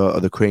version of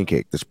the crane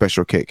kick, the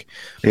special kick.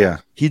 Yeah,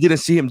 he didn't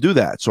see him do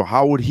that. So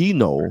how would he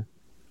know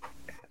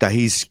that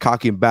he's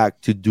cocking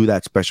back to do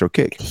that special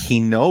kick? he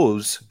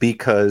knows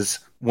because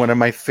one of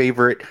my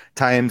favorite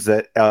times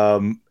that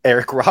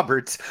Eric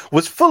Roberts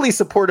was fully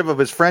supportive of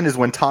his friend is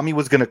when Tommy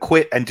was going to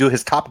quit and do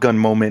his Top Gun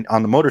moment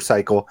on the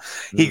motorcycle.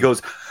 He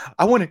goes,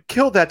 I want to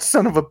kill that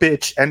son of a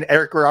bitch. And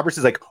Eric Roberts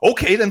is like,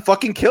 okay, then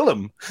fucking kill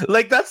him.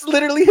 Like, that's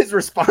literally his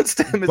response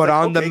to him. But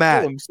on the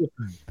mat.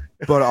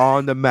 But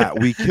on the mat.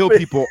 We kill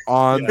people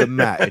on the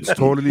mat. It's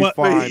totally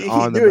fine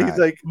on the mat. He's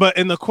like, but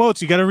in the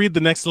quotes, you got to read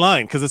the next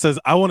line because it says,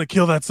 I want to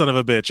kill that son of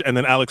a bitch. And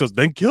then Alex goes,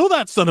 then kill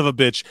that son of a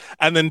bitch.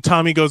 And then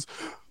Tommy goes,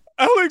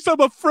 Alex, I'm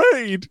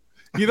afraid.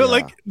 You know,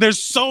 like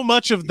there's so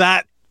much of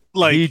that.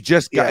 Like he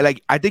just got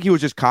like I think he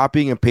was just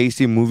copying and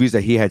pasting movies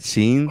that he had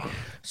seen.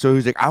 So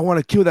he's like, I want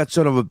to kill that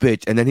son of a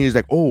bitch. And then he's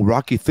like, oh,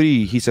 Rocky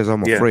 3. He says,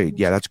 I'm afraid.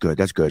 Yeah, that's good.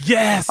 That's good.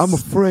 Yes. I'm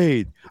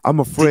afraid.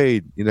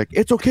 You're like,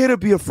 it's okay to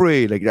be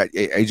afraid. Like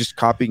I just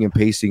copying and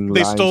pasting.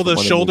 They stole the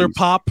shoulder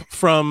pop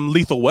from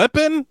Lethal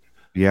Weapon.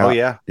 Yeah. Oh,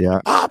 yeah. Yeah.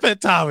 Pop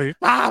it, Tommy.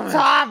 Pop it.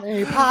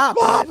 Tommy, pop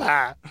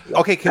it.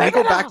 Okay, can we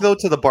go back though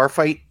to the bar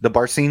fight, the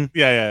bar scene?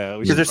 Yeah.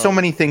 Because there's so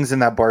many things in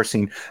that bar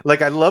scene.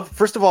 Like I love,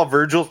 first of all,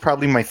 Virgil's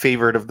probably my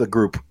favorite of the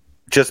group.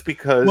 Just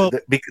because,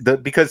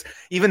 because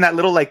even that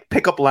little like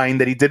pickup line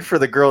that he did for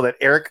the girl that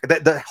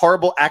the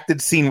horrible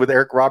acted scene with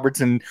Eric Roberts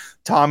and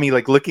Tommy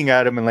like looking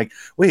at him and like,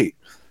 wait,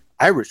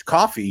 Irish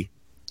coffee?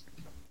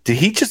 Did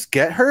he just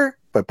get her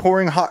by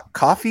pouring hot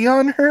coffee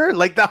on her?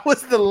 Like that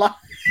was the line.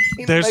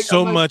 There's like,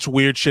 so much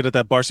weird shit at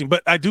that bar scene,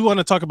 but I do want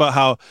to talk about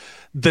how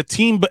the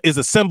team is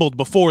assembled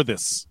before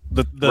this.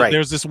 Right.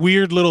 There's this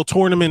weird little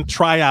tournament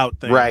tryout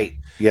thing, right?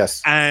 Yes,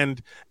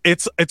 and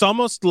it's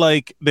almost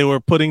like they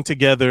were putting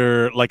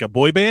together like a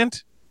boy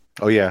band.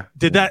 Oh yeah,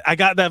 I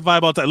got that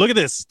vibe all the time. Look at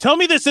this. Tell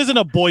me this isn't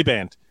a boy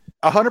band.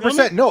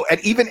 100%. No, and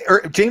even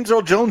James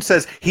Earl Jones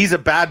says he's a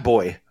bad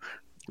boy.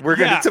 We're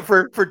gonna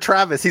for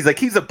Travis. He's like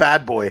he's a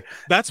bad boy.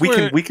 That's we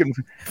where can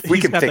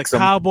got fix the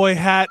him. Cowboy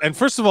hat. And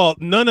first of all,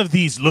 none of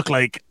these look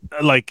like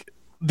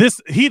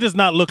this. He does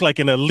not look like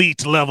an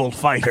elite level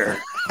fighter.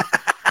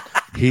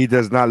 He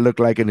does not look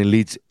like an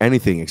elite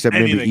anything except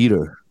maybe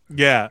eater.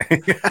 Yeah,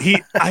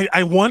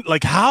 I want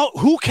like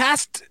who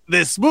cast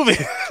this movie?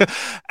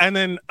 And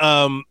then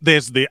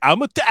there's the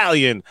I'm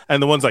Italian,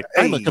 and the one's like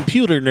I'm a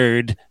computer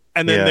nerd,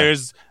 and then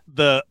there's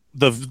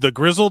the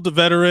grizzled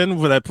veteran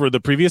for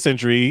the previous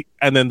injury,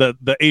 and then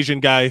the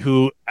Asian guy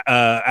who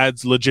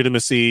adds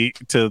legitimacy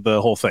to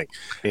the whole thing.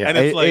 Yeah, and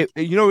it's like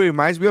you know what it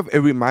reminds me of?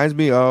 It reminds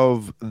me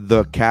of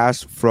the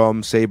cast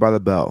from Saved by the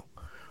Bell,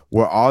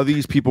 where all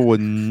these people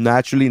would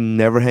naturally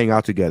never hang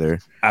out together.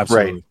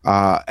 Absolutely.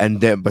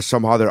 But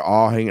somehow they're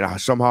all hanging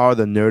out. Somehow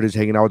the nerd is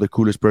hanging out with the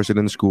coolest person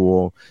in the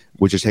school,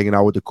 which is hanging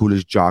out with the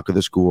coolest jock of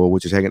the school,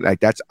 which is hanging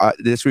like that's.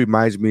 This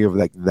reminds me of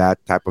like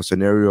that type of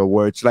scenario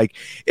where it's like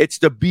it's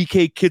the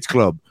BK Kids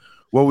Club,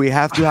 where we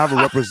have to have a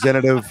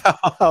representative.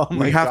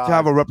 We have to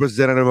have a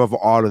representative of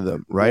all of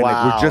them, right?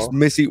 Wow. Like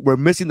we're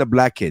missing the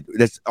black kid.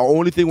 That's the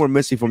only thing we're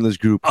missing from this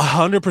group.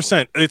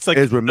 100%. It's like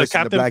the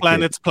Captain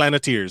Planet's kid.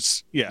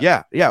 Planeteers.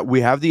 Yeah.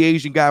 We have the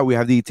Asian guy, we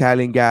have the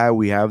Italian guy,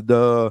 we have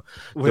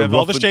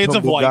all the shades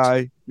of white.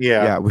 Guy.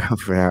 Yeah, we have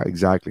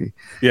exactly.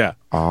 Yeah,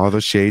 all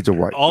the shades of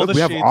white. All the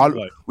shades of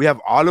white. We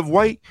have olive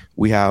white.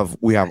 We have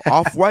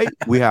off white.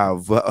 we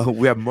have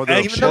mother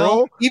of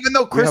pearl. Even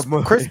though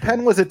Chris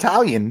Penn was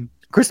Italian.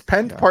 Chris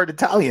Penn's part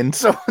Italian,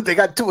 so they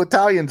got two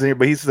Italians in here,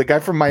 but he's the guy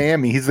from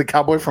Miami. He's the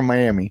cowboy from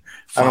Miami.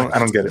 I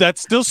don't get it.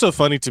 That's still so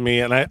funny to me,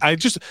 and I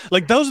just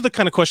like those are the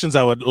kind of questions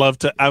I would love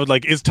to. I would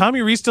like. Is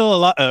Tommy Reese still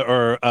alive,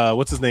 or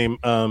what's his name?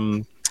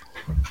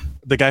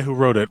 The guy who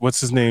wrote it. What's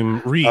his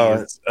name? Reese.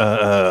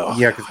 Yeah,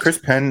 because Chris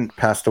Penn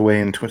passed away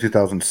in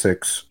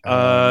 2006.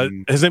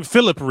 His name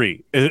Philip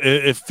Ree.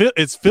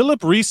 Is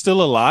Philip Ree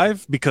still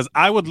alive? Because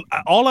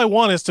all I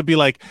want is to be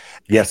like,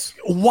 yes.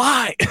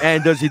 Why?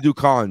 And does he do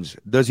cons?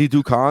 Because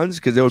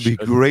it would be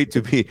great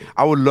to be.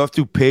 I would love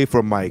to pay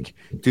for Mike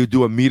to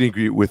do a meet and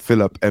greet with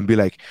Philip and be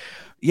like,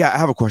 yeah, I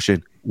have a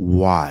question.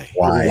 Why?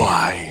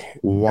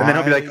 And then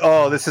he'll be like,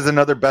 "Oh, this is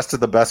another best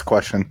of the best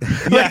question."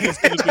 Yeah, he's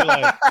gonna be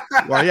like,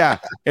 "Well, yeah,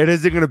 it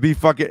isn't gonna be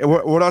fucking."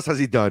 What else has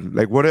he done?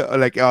 Like what?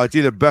 It's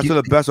either best of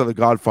the best or The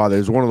Godfather.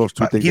 It's one of those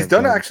two things. He's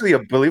done actually.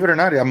 Believe it or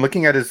not, I'm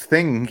looking at his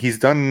thing. He's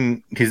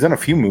done a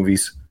few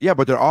movies. Yeah,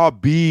 but they're all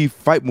B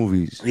fight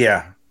movies.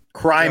 Yeah,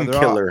 Crime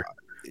Killer.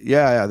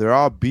 They're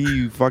all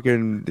B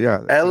fucking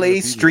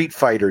L.A. Street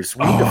Fighters.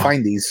 We need to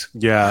find these.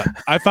 Yeah,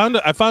 I found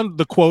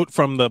the quote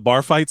from the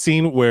bar fight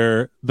scene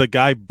where the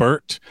guy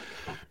Bert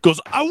goes,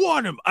 I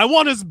want him. I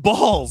want his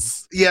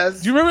balls.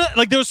 Yes. Do you remember that?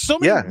 Like, there was so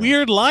many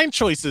weird line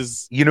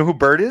choices. You know who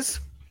Bird is?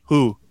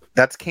 Who?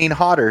 That's Kane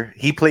Hodder.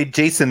 He played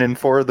Jason in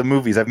 4 of the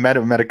movies. I've met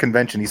him at a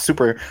convention. He's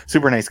super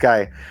nice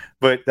guy.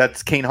 But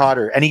that's Kane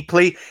Hodder. And he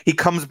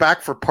comes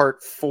back for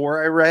part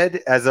 4, I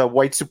read, as a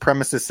white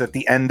supremacist at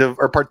the end of,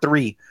 or part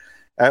 3,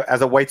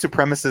 as a white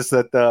supremacist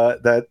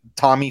that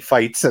Tommy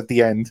fights at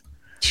the end.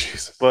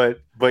 Jesus. But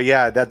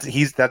yeah,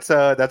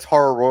 that's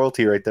horror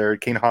royalty right there,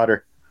 Kane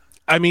Hodder.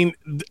 I mean,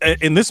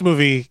 in this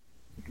movie,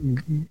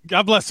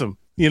 God bless him.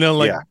 You know,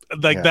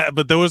 that.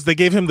 But they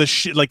gave him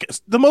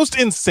the most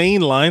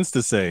insane lines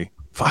to say.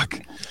 Fuck.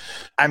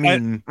 I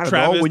mean, I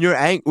don't know, when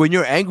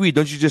you're angry,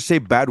 don't you just say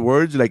bad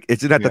words? Like,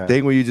 isn't that the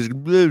thing where you just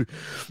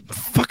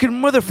fucking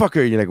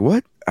motherfucker? And you're like,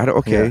 what? I don't.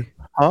 Okay.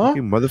 Yeah. Huh?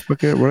 Fucking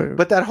motherfucker. What?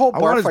 But that whole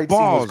bar fight scene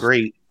was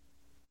great.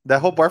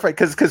 That whole bar fight,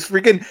 because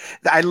freaking,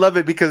 I love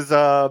it because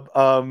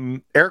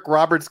Eric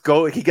Roberts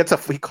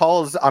he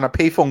calls on a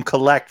payphone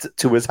collect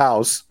to his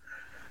house.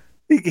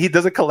 He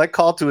does a collect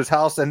call to his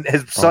house, and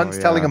his son's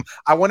telling him,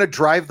 "I want to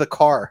drive the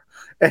car,"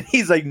 and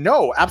he's like,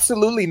 "No,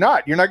 absolutely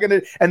not. You're not gonna."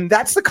 And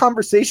that's the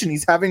conversation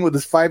he's having with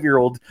his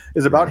 5-year-old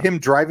is about him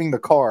driving the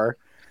car,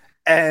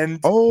 and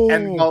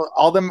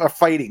all them are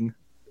fighting.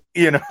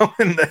 You know,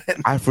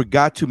 I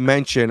forgot to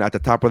mention at the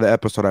top of the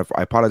episode.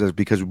 I apologize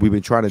because we've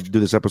been trying to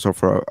do this episode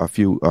for a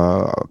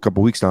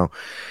couple weeks now.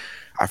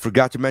 I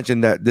forgot to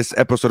mention that this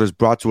episode is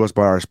brought to us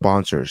by our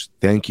sponsors.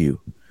 Thank you.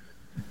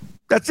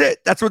 That's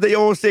it. That's what they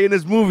always say in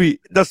this movie.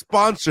 The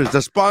sponsors,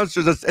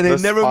 and they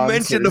never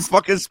mention the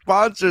fucking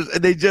sponsors,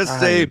 and they just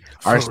say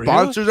our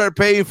sponsors are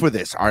paying for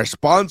this. Our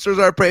sponsors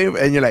are paying,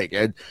 and you're like,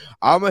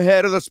 I'm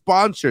ahead of the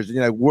sponsors, and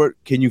you're like, what?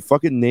 Can you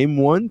fucking name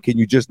one? Can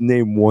you just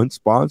name one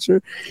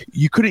sponsor?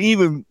 You couldn't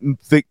even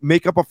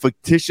make up a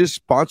fictitious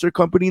sponsor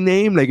company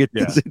name. Like it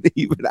doesn't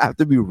even have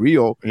to be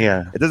real.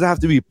 Yeah, it doesn't have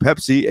to be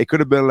Pepsi. It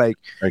could have been like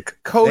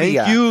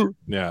Kodiak. Thank you.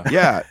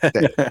 Yeah.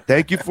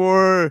 Thank you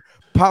for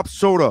Pop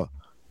Soda.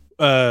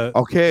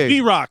 Okay.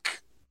 V-Rock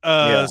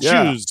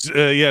shoes.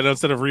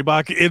 Instead of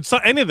Reebok, it's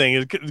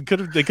anything.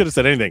 They could have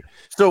said anything.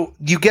 So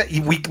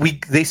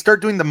they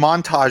start doing the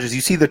montages.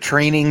 You see the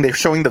training. They're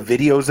showing the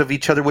videos of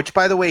each other. Which,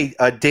 by the way,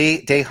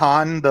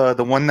 Daehan,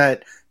 the one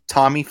that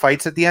Tommy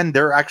fights at the end,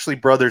 they're actually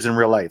brothers in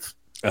real life.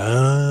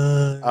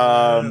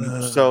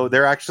 So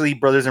they're actually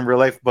brothers in real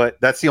life, but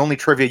that's the only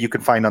trivia you can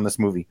find on this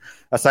movie,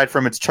 aside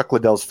from it's Chuck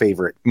Liddell's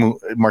favorite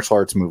martial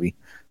arts movie.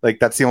 Like,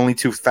 that's the only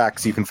 2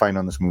 facts you can find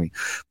on this movie.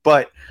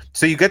 But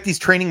so you get these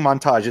training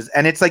montages,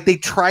 and it's like they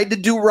tried to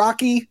do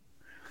Rocky,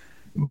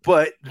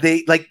 but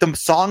they the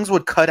songs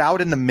would cut out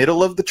in the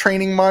middle of the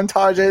training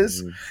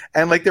montages.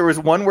 And like there was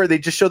one where they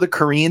just show the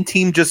Korean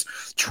team just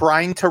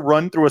trying to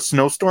run through a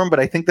snowstorm,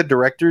 but I think the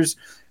directors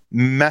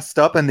messed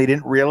up and they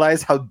didn't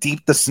realize how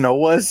deep the snow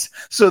was.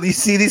 So you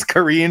see these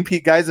Korean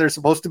guys that are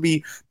supposed to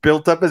be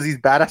built up as these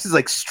badasses,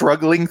 like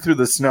struggling through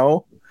the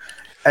snow.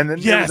 And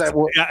then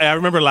I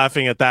remember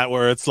laughing at that,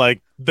 where it's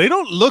like they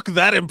don't look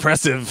that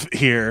impressive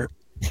here.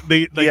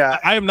 I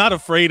am not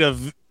afraid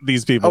of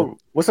these people. Oh,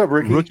 what's up,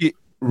 Ricky?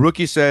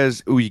 Rookie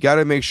says, you got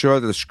to make sure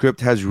that the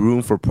script has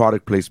room for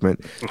product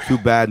placement. Too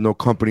bad no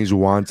companies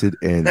want it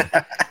in.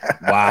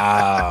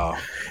 Wow.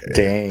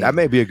 Dang. That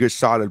may be a good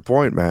solid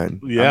point,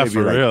 man. Yeah,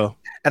 for real.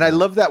 And I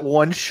love that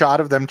one shot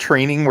of them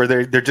training where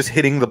they're just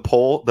hitting the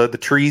pole, the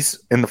trees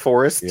in the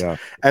forest. Yeah.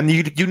 And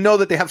you know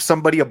that they have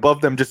somebody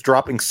above them just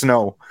dropping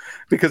snow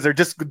because they're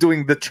just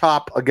doing the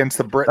chop against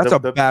the That's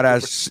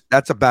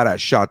a badass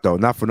shot though.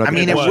 Not for nothing. I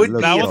mean, it would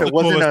be if it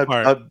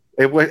wasn't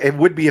it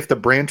would be if the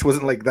branch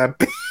wasn't like that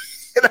big.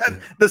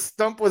 The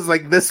stump was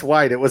like this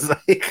wide. It was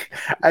like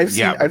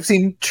I've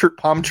seen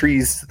palm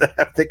trees that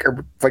I think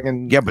are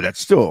fucking. Yeah, but that's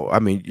still. I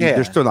mean,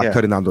 they're still not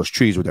cutting down those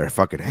trees with their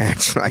fucking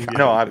hands. Like,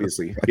 no,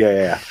 obviously,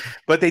 yeah.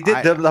 But they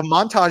did. The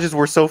montages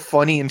were so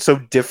funny and so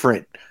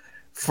different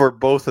for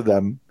both of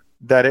them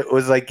that it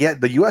was like,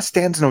 the U.S.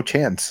 stands no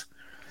chance.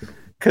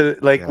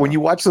 Because when you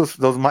watch those,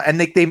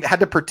 and they had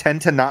to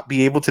pretend to not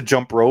be able to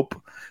jump rope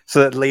so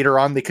that later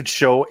on they could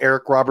show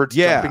Eric Roberts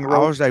jumping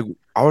rope.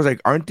 I was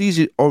like, aren't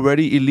these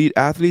already elite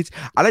athletes?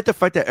 I like the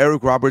fact that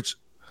Eric Roberts,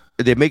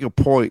 they make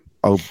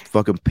a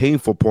fucking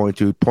painful point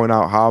to point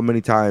out how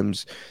many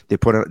times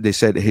they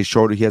said his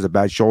shoulder, he has a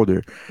bad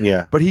shoulder.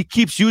 Yeah. But he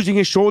keeps using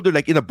his shoulder.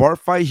 Like in a bar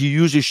fight, he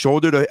used his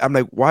shoulder I'm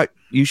like, what?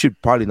 You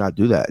should probably not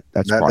do that.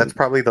 That's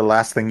probably the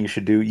last thing you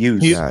should do.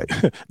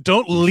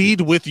 Don't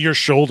lead with your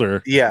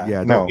shoulder.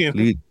 Yeah. No.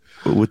 Lead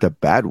with a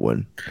bad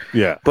one.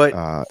 Yeah.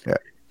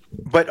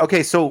 But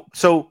okay, so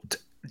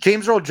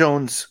James Earl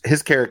Jones,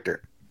 his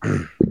character,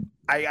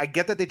 I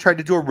get that they tried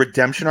to do a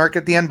redemption arc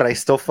at the end, but I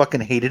still fucking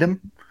hated him.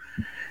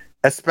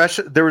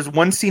 Especially, there was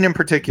one scene in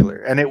particular,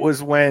 and it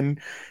was when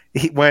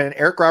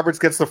Eric Roberts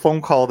gets the phone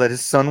call that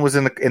his son was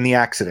in the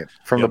accident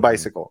from the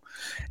bicycle,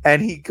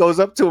 and he goes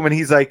up to him and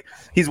he's like,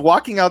 he's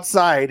walking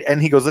outside,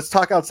 and he goes, "Let's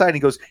talk outside." And he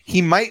goes,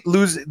 "He might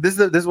lose." This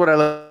is what I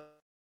love.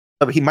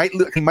 He might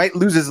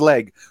lose his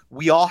leg.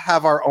 We all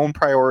have our own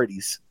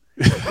priorities.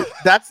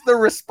 That's the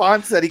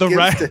response that he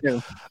gives to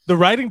him. The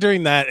writing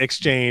during that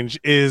exchange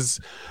is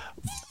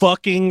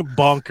fucking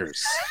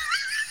bonkers.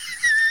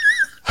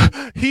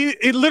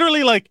 It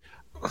literally like,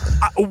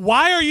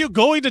 why are you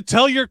going to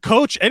tell your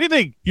coach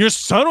anything? Your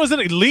son was in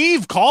it.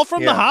 Leave. Call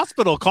from the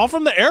hospital. Call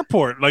from the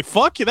airport. Like,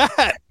 fuck you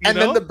that. And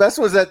then the best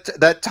was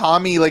that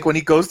Tommy, like when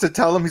he goes to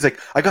tell him, he's like,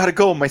 I gotta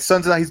go. My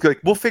son's not. He's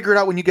like, we'll figure it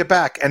out when you get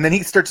back. And then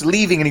he starts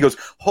leaving and he goes,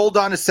 hold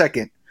on a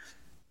second.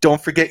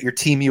 Don't forget your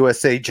Team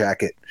USA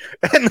jacket.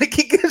 And like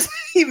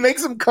he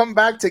makes him come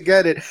back to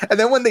get it. And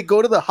then when they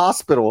go to the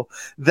hospital,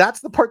 that's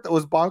the part that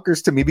was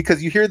bonkers to me,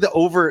 because you hear the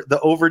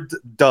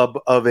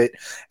overdub of it,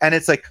 and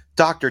it's like,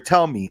 doctor,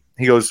 tell me.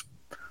 He goes,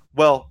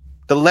 well,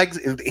 the legs,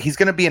 he's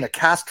going to be in a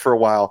cast for a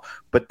while,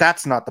 but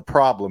that's not the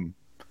problem.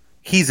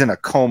 He's in a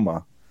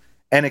coma,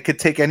 and it could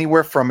take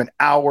anywhere from an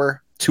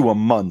hour to a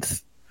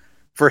month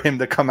for him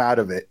to come out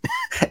of it.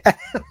 And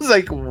I was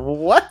like,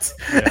 what?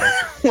 Yeah.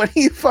 What are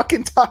you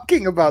fucking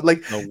talking about?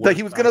 Like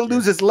he was going to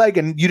lose his leg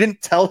and you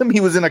didn't tell him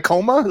he was in a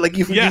coma? Like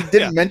you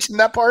didn't mention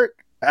that part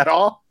at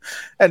all?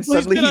 And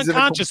suddenly he's been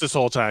unconscious this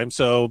whole time,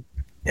 so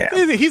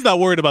he's not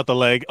worried about the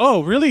leg.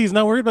 Oh, really? He's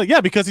not worried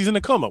about because he's in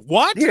a coma.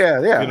 What? Yeah.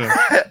 You know?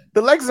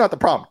 The leg's not the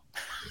problem.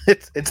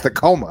 It's the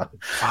coma.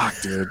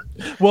 Fuck, dude.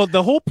 Well,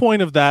 the whole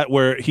point of that,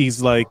 where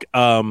he's like,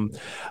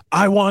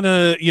 I want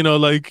to,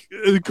 like,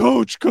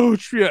 coach,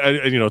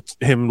 and,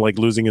 him like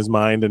losing his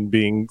mind and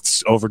being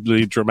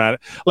overly dramatic,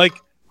 like.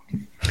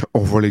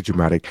 Overly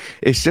dramatic.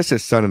 It's just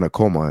his son in a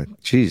coma.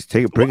 Jeez,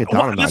 bring it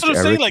down. That's what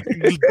I'm saying. Like,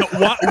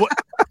 what?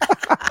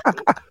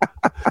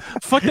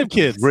 Fuck them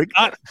kids. Bring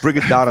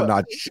it down a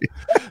notch.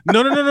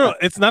 No.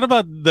 It's not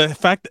about the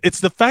fact.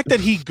 It's the fact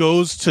that he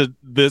goes to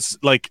this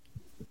like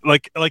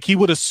he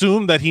would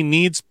assume that he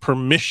needs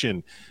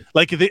permission.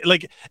 Like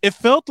it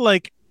felt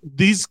like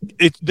this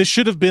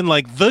should have been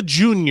like the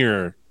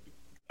junior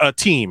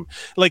team,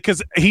 like,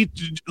 because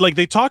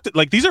they talked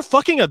like these are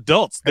fucking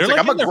adults. They're like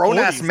I'm a grown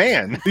ass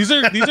man. These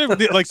are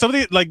like some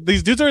of the like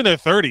these dudes are in their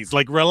 30s.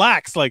 Like,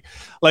 relax. Like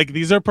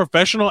these are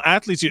professional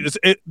athletes.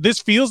 This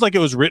feels like it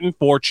was written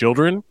for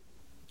children.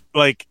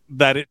 Like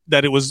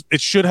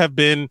it should have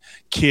been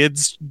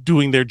kids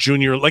doing their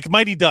junior, like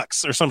Mighty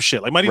Ducks or some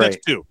shit, like Mighty Ducks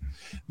 2.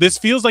 This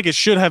feels like it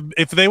should have,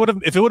 if it would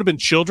have been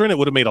children, it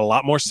would have made a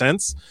lot more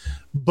sense.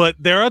 But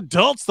they're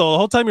adults though. The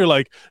whole time you're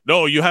like,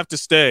 no, you have to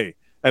stay.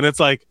 And it's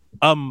like,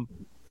 I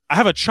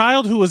have a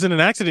child who was in an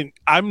accident.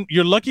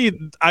 You're lucky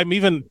I'm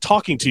even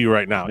talking to you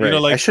right now. Right.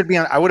 Like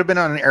I would have been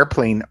on an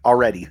airplane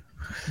already.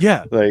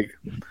 Yeah, like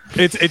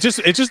it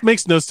just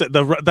makes no sense.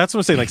 That's what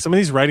I'm saying. Like, some of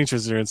these writing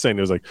choices are insane.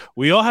 It was like,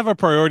 we all have our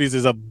priorities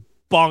is a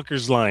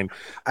bonkers line.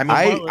 I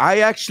mean, I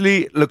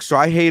actually look. So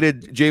I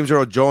hated James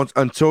Earl Jones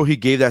until he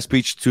gave that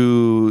speech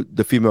to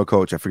the female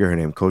coach. I forget her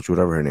name, coach,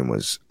 whatever her name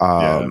was.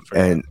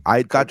 And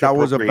I thought that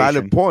was a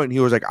valid point. He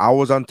was like, I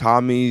was on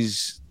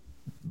Tommy's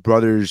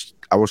brothers.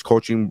 I was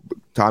coaching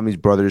Tommy's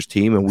brother's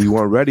team, and we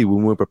weren't ready.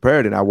 We weren't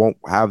prepared, and I won't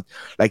have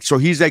like. So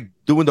he's like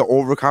doing the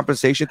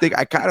overcompensation thing.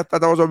 I kind of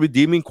thought that was a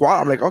redeeming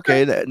quality. I'm like,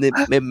 okay,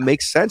 it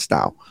makes sense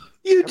now.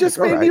 You just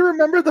made me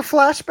remember the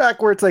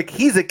flashback where it's like,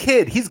 he's a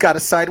kid. He's got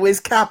a sideways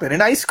cap and an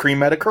ice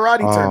cream at a karate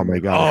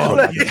tournament.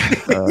 Oh, my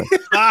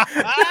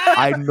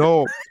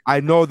God. I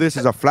know this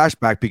is a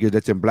flashback because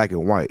it's in black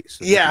and white.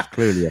 So yeah.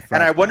 Clearly a flashback.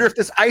 And I wonder if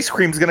this ice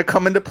cream is going to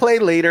come into play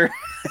later.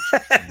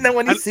 And then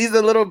when he sees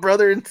the little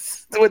brother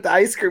with the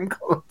ice cream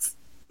cones.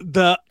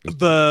 That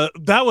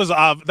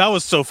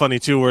was so funny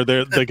too, where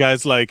the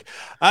guy's like,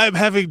 I'm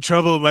having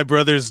trouble with my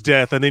brother's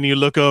death, and then you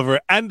look over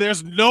and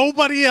there's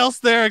nobody else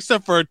there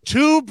except for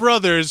two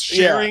brothers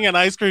sharing an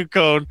ice cream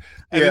cone,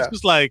 and it's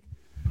just like,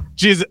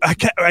 geez, I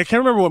can't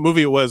remember what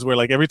movie it was where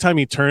like every time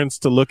he turns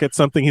to look at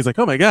something, he's like,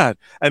 oh my God,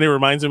 and it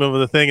reminds him of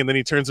the thing, and then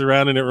he turns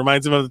around and it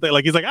reminds him of the thing,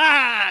 like he's like,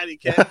 and he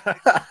can't.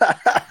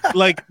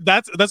 Like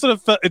that's what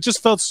it felt. It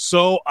just felt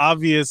so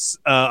obvious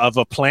of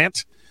a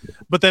plant,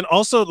 but then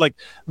also like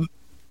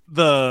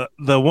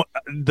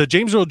the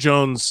James Earl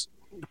Jones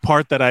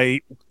part that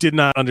I did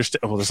not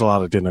understand. Well, there's a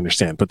lot I didn't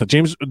understand, but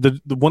the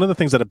one of the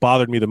things that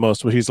bothered me the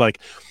most was he's like,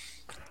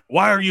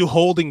 why are you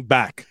holding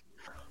back?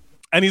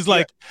 And he's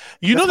like,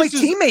 you know, this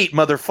teammate,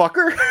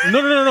 motherfucker.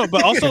 No.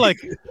 But also,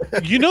 like,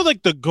 you know,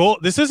 like the goal,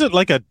 this isn't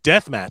like a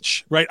death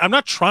match, right? I'm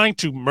not trying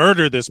to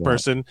murder this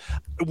person.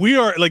 We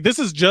are like, this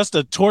is just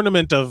a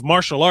tournament of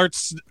martial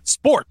arts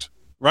sport,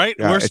 right?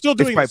 Yeah, we're still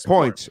doing it's by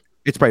points.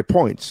 It's by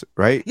points,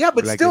 right? Yeah,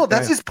 but like, still,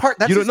 that's his part.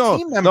 That's his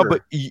team member. No,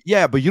 but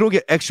but you don't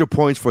get extra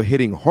points for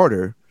hitting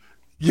harder.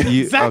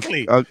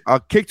 Exactly.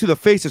 A kick to the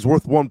face is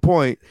worth 1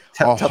 point.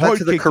 Tell that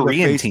to the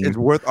Korean team. Is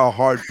worth a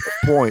hard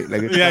point.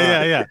 Like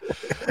yeah.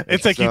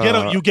 It's like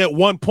you get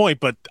 1 point,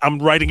 but I'm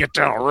writing it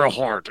down real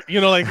hard.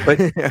 You know, like. But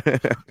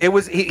it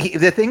was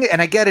the thing,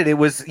 and I get it. It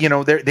was, you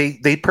know,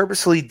 they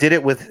purposely did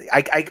it with.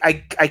 I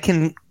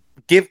can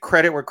give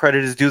credit where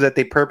credit is due that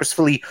they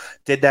purposefully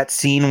did that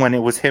scene when it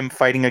was him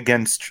fighting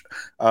against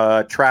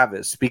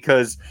Travis,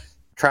 because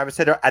Travis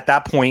had at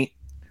that point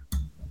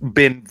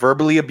been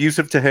verbally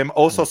abusive to him.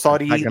 Also,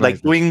 Saudi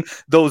like doing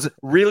those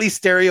really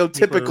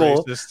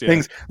stereotypical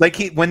things.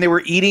 Like when they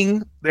were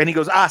eating, and he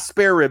goes,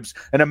 spare ribs,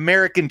 an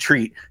American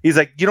treat. He's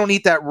like, you don't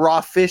eat that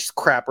raw fish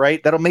crap,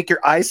 right? That'll make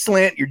your eyes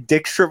slant, your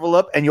dick shrivel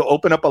up, and you'll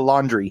open up a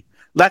laundry.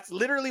 That's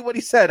literally what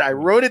he said. I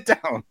wrote it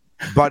down.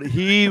 But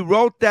he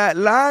wrote that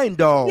line,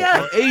 though.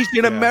 Yeah. An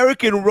Asian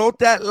American wrote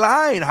that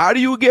line. How do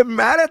you get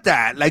mad at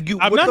that? Like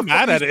I'm not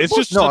mad at it. It's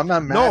just I'm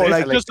not mad.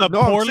 It's just a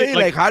poorly. I'm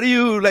saying, how do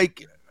you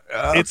like?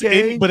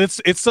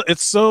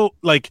 It's so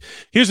like.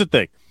 Here's the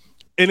thing.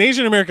 An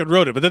Asian American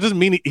wrote it, but that doesn't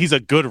mean he's a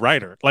good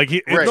writer. Like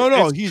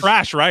he's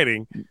trash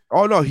writing.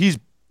 Oh no, he's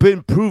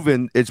been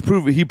proven. It's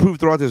proven. He proved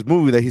throughout this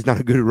movie that he's not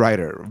a good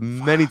writer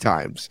many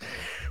times.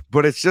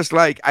 But it's just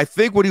like I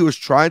think what he was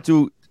trying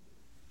to.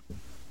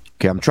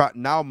 Okay, I'm trying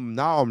now.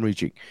 I'm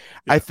reaching.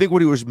 I think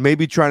what he was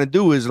maybe trying to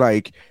do is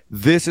like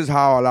this is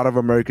how a lot of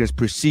Americans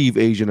perceive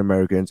Asian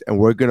Americans, and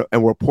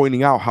we're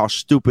pointing out how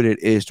stupid it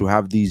is to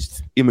have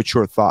these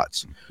immature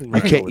thoughts. You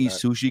can't eat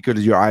sushi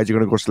because your eyes are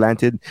gonna go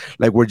slanted.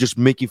 Like we're just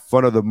making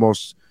fun of the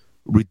most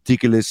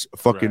ridiculous,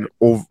 fucking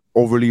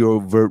overly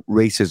overt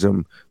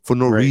racism for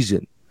no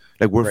reason.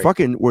 Like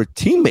we're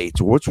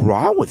teammates. What's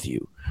wrong with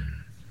you?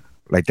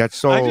 Like that's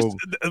so.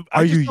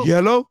 Are you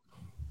yellow?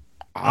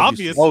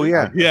 Obviously. Oh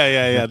yeah.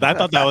 I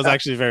thought that was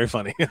actually very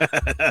funny.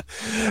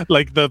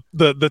 Like the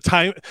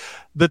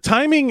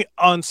timing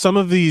on some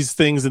of these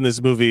things in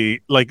this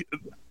movie, like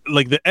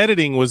the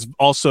editing was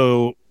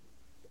also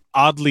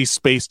oddly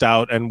spaced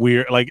out and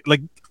weird. Like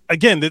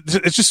again,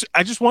 it's just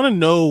I just want to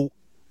know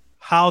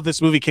how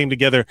this movie came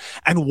together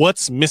and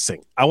what's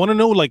missing. I want to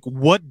know like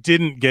what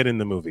didn't get in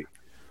the movie.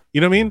 You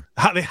know what I mean?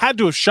 How they had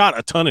to have shot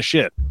a ton of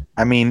shit.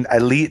 I mean,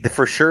 at least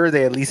for sure,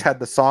 they at least had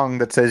the song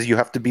that says "You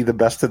have to be the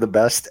best of the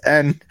best,"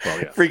 and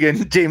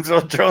freaking James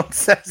Earl Jones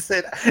says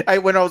it.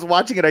 When I was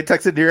watching it, I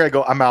texted Deer. I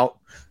go, "I'm out."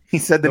 He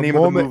said the name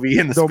of the movie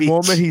in the speech. The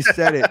moment he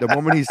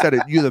said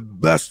it, you're the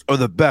best of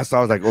the best.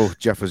 I was like, "Oh,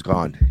 Jeff is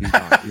gone. He's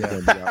not.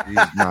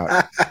 He's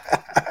not."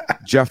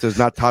 Jeff does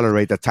not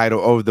tolerate the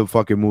title of the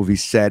fucking movie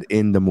said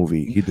in the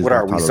movie. What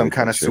are we, some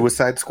kind of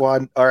Suicide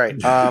Squad? All right.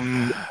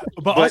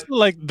 But also,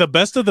 like, the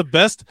best of the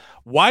best,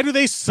 why do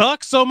they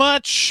suck so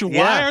much? Yeah.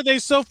 Why are they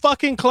so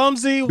fucking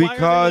clumsy?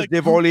 Because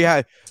they've only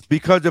had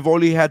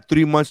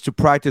 3 months to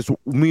practice.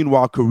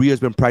 Meanwhile,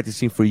 Korea's been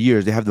practicing for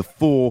years. They have the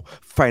full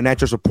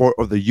financial support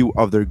of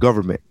their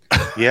government.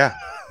 Yeah.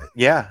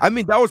 Yeah, I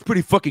mean that was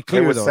pretty fucking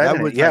clear though. It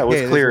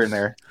was clear in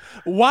there.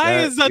 Why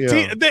is that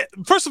team?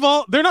 First of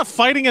all, they're not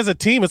fighting as a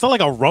team. It's not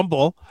like a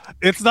rumble.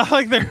 It's not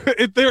like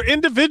they're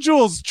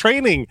individuals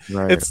training.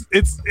 Right.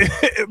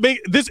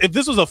 If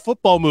this was a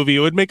football movie, it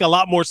would make a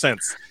lot more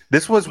sense.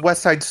 This was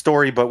West Side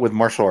Story, but with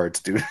martial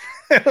arts, dude.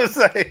 It was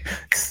like,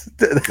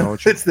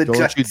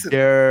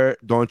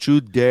 don't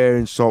you dare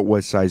insult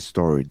West Side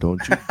Story.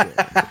 Don't you dare.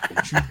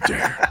 Don't you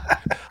dare.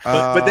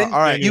 But then, all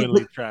right,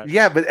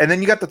 and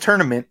then you got the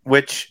tournament,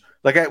 which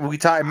I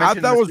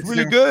thought was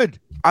really good.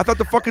 I thought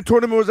the fucking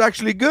tournament was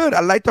actually good.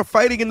 I liked the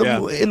fighting in the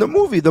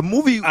movie. The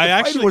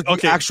fighting was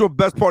the actual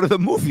best part of the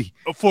movie.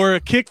 For a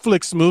kick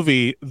flicks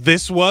movie,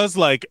 this was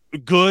like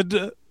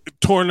good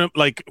tournament,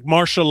 like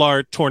martial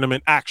art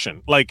tournament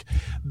action. Like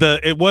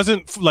it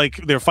wasn't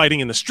like they're fighting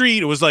in the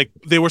street. It was like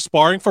they were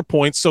sparring for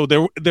points. So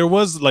there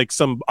was like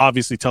some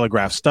obviously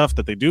telegraphed stuff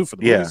that they do for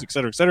the movies, et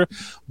cetera, et cetera.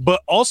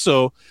 But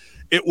also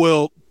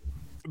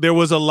there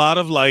was a lot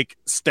of like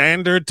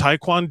standard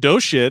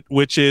Taekwondo shit,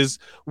 which is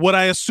what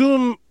I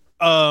assume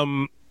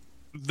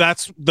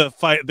that's the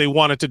fight they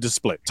wanted to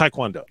display.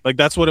 Taekwondo, like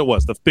that's what it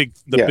was. The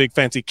big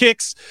fancy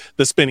kicks,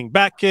 the spinning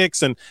back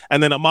kicks, and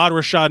then Ahmad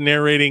Rashad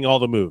narrating all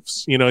the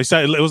moves. You know, he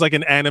said it was like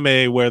an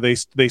anime where they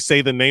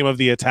say the name of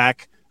the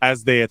attack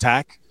as they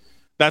attack.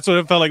 That's what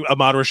it felt like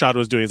Ahmad Rashad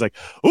was doing. He's like,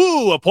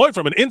 ooh, a point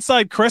from an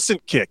inside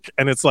crescent kick,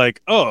 and it's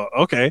like, oh,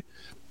 okay,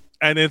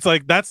 and it's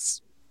like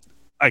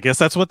I guess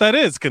that's what that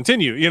is.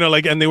 Continue, you know,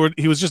 like, and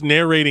he was just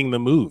narrating the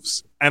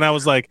moves. And I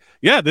was like,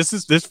 yeah, this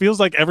feels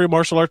like every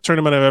martial arts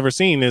tournament I've ever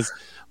seen is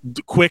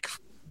quick,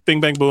 bing,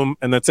 bang, boom.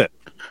 And that's it.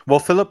 Well,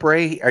 Philip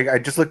Ray, I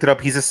just looked it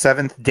up. He's a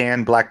 7th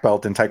Dan black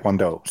belt in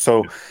Taekwondo.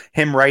 So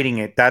him writing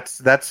it, that's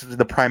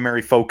the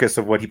primary focus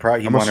of what he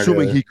wanted. I'm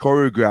assuming he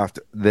choreographed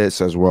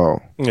this as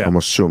well. Yeah. I'm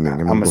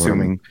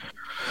assuming.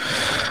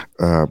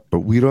 But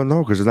we don't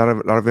know because there's not a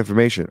lot of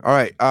information. All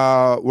right.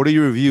 What are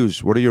your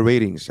reviews? What are your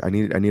ratings? I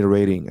need a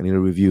rating. I need a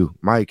review.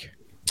 Mike.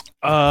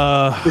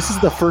 This is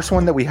the first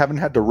one that we haven't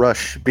had to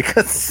rush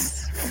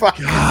because fuck.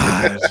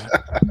 God.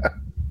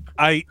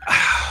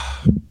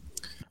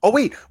 Oh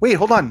wait,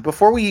 hold on.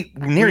 Before we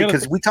near it,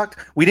 because we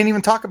didn't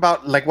even talk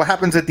about like what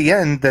happens at the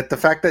end. That the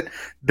fact that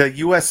the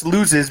U.S.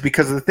 loses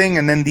because of the thing,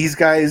 and then these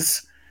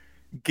guys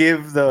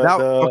give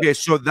okay,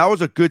 so that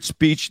was a good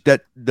speech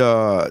that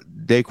the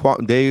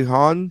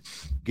Daehan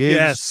gives.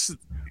 Yes,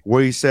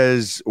 where he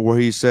says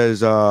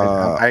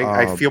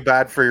I feel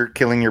bad for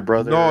killing your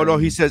brother. No,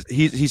 he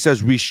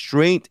says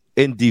restraint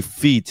and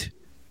defeat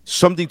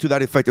something to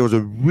that effect. It was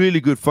a really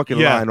good fucking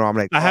line. Where I'm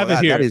like, I have it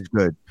here. That is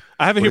good.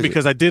 I have it here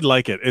because I did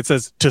like it. It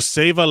says, "To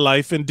save a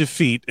life in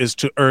defeat is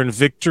to earn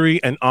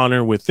victory and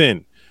honor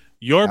within.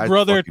 Your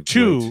brother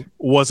too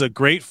was a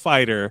great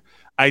fighter.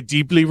 I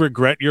deeply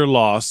regret your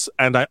loss,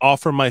 and I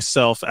offer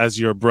myself as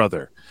your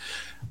brother."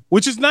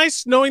 Which is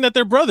nice, knowing that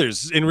they're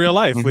brothers in real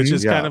life, which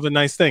is kind of a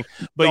nice thing.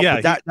 But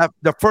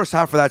the first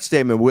half of that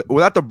statement,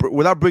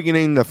 without bringing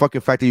in the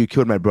fucking fact that you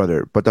killed my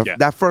brother, but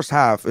that first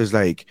half is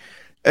like,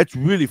 it's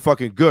really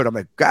fucking good. I'm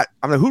like, God,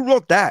 who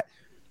wrote that?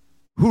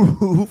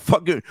 Who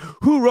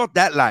wrote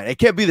that line? It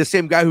can't be the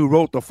same guy who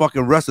wrote the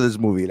fucking rest of this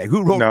movie. Like,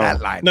 who wrote that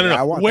line?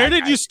 No. Where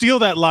did you steal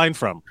that line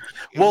from?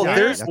 Well,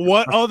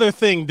 what other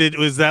thing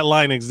was that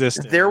line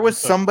exist? There was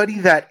somebody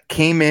that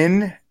came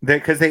in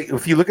because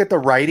if you look at the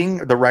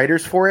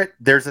writers for it,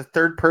 there's a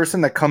third person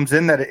that comes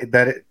in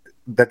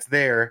that's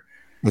there.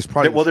 There's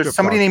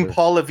somebody named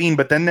Paul Levine,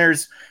 but then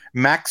there's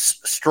Max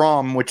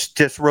Strom, which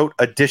just wrote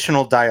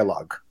additional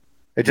dialogue.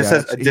 It just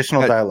says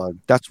additional dialogue.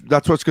 That's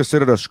what's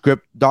considered a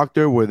script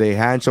doctor, where they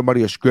hand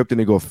somebody a script and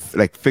they go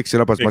fix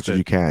it up as much as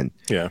you can.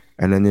 Yeah,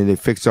 and then they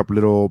fix up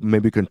little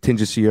maybe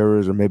contingency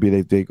errors, or maybe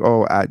they think,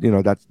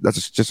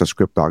 that's just a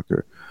script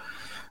doctor.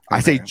 Okay. I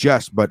say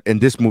just, but in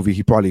this movie,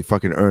 he probably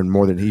fucking earned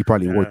more than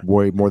worked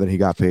way more than he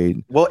got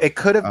paid. Well, it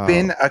could have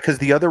been because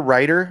the other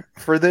writer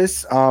for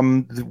this,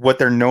 what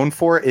they're known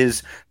for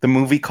is the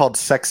movie called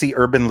Sexy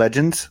Urban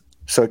Legends.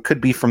 So it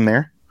could be from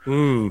there.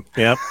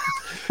 Yep.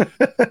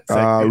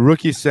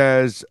 Rookie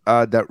says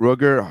that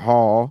Rutger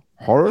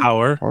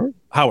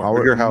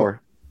Hauer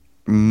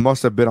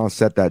must have been on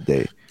set that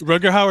day.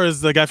 Rutger Hauer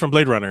is the guy from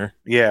Blade Runner.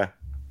 Yeah.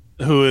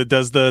 Who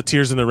does the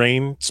Tears in the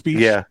Rain speech.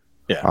 Yeah.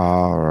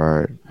 All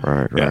right.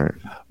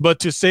 But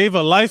to save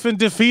a life in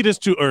defeat is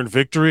to earn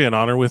victory and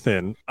honor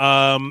within.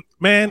 Man,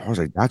 I was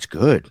like, that's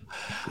good.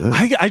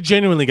 I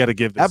genuinely got to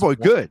give this. That boy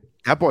good.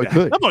 That boy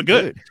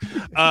good.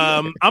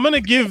 I'm gonna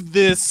give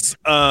this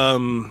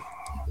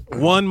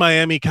one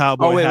Miami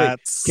Cowboy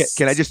hats.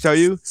 Can I just tell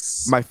you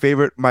my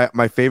favorite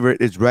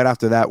is right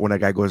after that, when a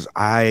guy goes,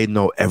 "I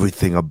know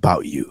everything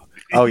about you."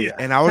 Oh yeah.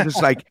 And I was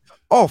just like,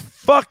 oh,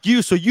 fuck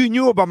you. So you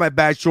knew about my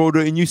bad shoulder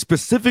and you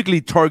specifically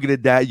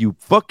targeted that, you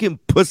fucking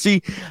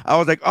pussy. I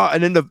was like, oh,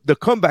 and then the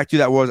comeback to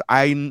that was,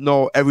 I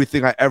know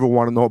everything I ever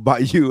want to know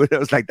about you. And it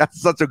was like,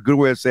 that's such a good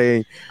way of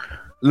saying,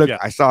 look,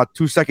 I saw a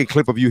 2-second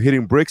clip of you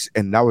hitting bricks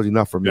and that was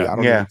enough for me. I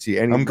don't need to see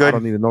anything. I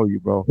don't need to know you,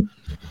 bro.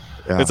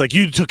 Yeah. It's like,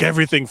 you took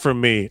everything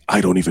from me.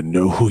 I don't even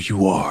know who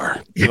you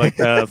are. You like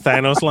the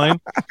Thanos line?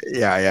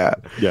 Yeah.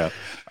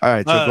 All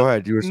right, so go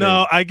ahead. You were saying,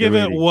 no, I give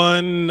it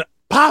one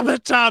Papa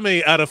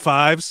Tommy out of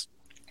 5s.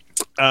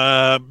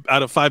 Out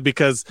of 5,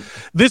 because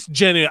this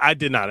I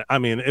did not. I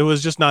mean, it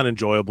was just not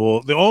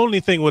enjoyable. The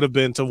only thing would have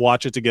been to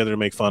watch it together and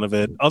make fun of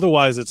it.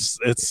 Otherwise, it's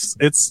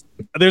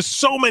there's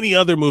so many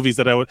other movies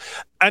that I would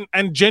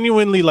and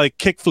genuinely like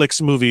kick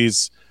flicks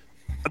movies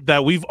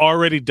that we've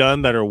already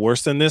done that are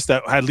worse than this,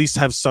 that at least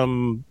have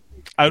some.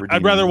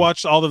 I'd rather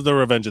watch all of the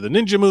Revenge of the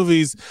Ninja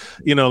movies.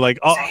 You know, like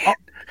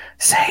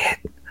say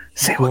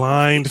it.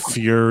 Blind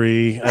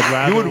Fury.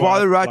 You would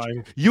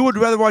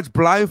rather watch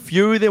Blind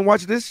Fury than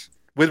watch this?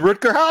 With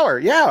Rutger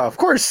Hauer, yeah, of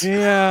course.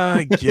 Yeah,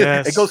 I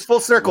guess it goes full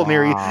circle,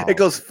 Neri. It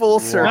goes full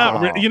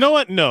circle. You know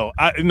what? No.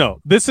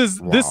 This is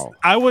this.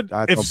 I would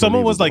if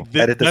someone was like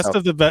the best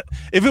of the best.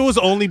 If it was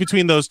only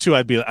between those two,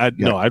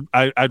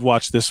 I'd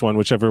watch this one.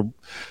 Whichever.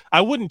 I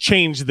wouldn't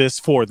change this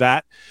for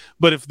that.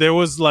 But if there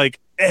was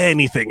like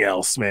anything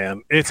else,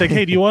 man, it's like,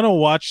 hey, do you want to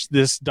watch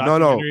this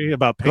documentary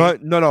about pain?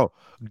 No.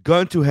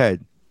 Gun to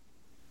head,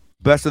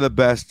 best of the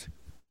best,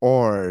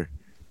 or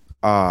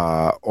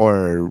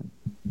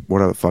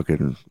whatever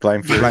fucking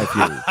Blind Fury.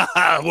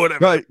 Whatever.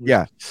 But,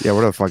 yeah,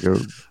 whatever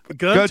fucking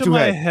gun to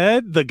my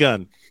head. The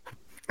gun.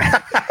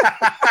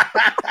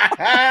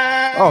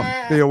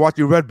 Oh, so you're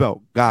watching Red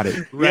Belt. Got it.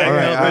 Yeah, all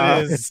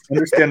right, it is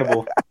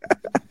understandable.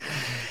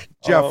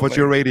 Jeff, what's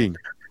your rating?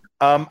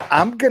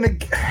 I'm gonna.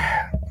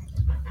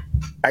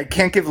 I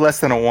can't give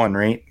less than a 1,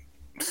 right?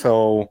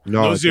 So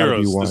no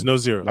zeros. There's no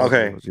zeros.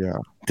 Okay. Yeah.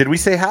 Did we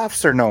say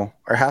halves or no?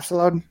 Are halves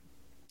allowed?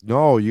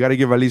 No, you got to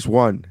give at least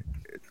 1.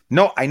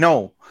 No, I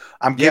know.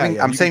 I'm saying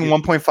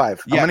 1.5. I'm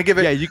gonna give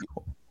it.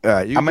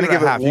 I'm gonna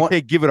give it half. You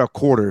can't give it a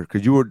quarter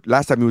because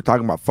last time you were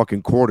talking about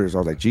fucking quarters. I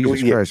was like,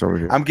 Jesus Christ over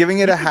here. I'm giving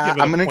it a half.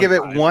 I'm gonna give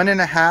it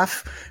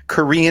 1.5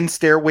 Korean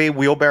stairway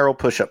wheelbarrow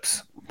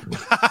push-ups.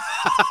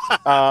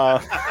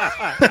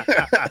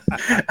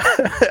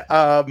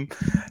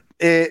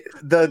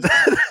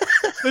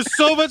 There's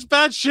so much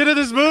bad shit in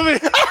this movie.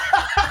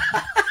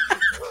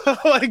 Oh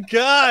my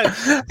god!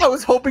 I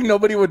was hoping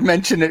nobody would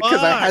mention it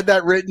because I had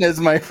that written as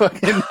my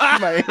fucking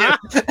my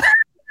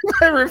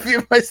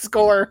review, my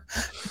score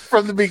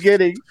from the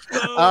beginning.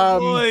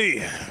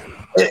 Boy.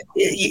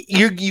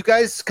 You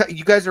guys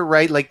are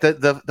right. Like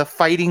the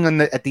fighting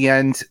at the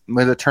end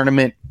with the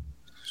tournament,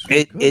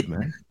 it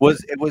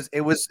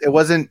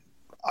wasn't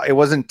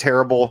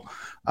terrible.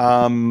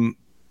 The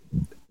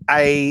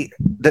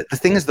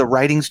thing is, the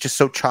writing's just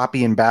so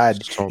choppy and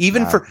bad.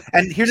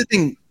 And here's the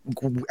thing: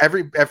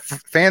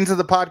 fans of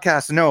the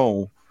podcast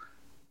know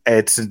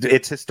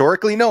It's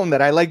historically known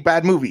that I like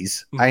bad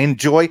movies. I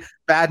enjoy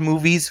bad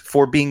movies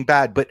for being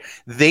bad, but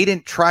they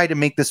didn't try to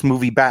make this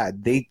movie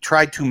bad. They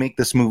tried to make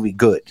this movie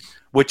good,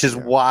 which is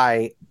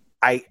why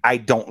I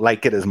don't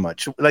like it as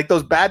much. Like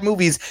those bad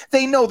movies,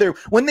 they know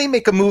when they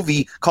make a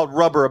movie called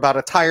Rubber about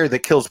a tire that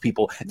kills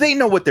people, they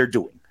know what they're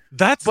doing.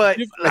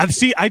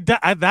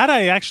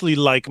 I actually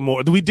like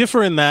more. We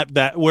differ in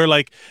that where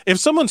like if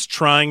someone's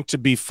trying to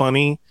be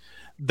funny,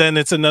 then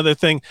it's another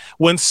thing.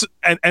 When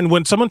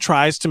someone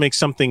tries to make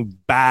something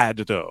bad,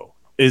 though,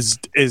 is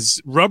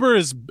Rubber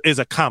is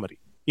a comedy.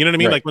 You know what I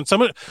mean? Right. Like when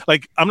someone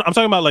like I'm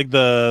talking about like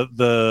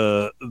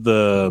the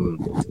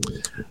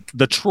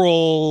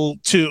Troll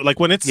 2, like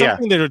when it's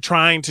something that are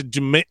trying to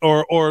do,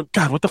 or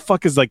God, what the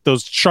fuck is like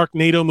those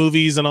Sharknado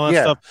movies and all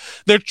that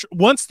stuff?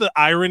 Once the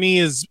irony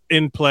is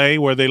in play,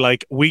 where they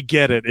like, we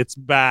get it, it's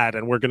bad,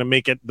 and we're gonna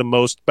make it the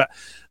most bad.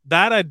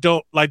 That I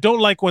don't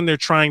like when they're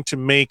trying to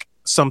make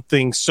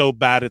something so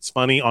bad it's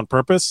funny on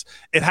purpose.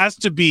 It has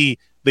to be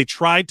they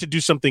tried to do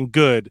something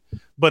good,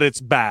 but it's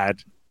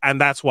bad. And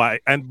that's why,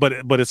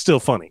 but it's still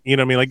funny. You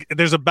know what I mean? Like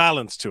there's a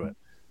balance to it.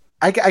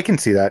 I can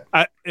see that.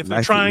 Life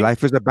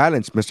is a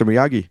balance, Mr.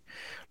 Miyagi.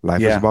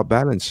 Life is about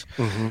balance.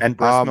 Mm-hmm. And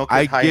breast milk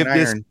is high in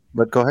iron.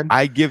 But go ahead.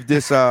 I give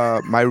this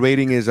my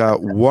rating is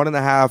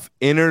 1.5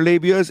 inner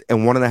labias and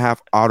 1.5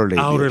 outer labias.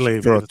 Outer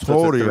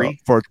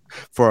labias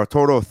for a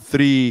total of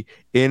 3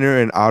 inner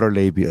and outer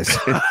labias.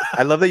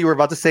 I love that you were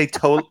about to say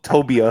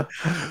tobia.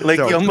 Like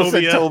you almost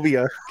said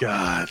tobia.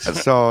 God.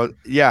 So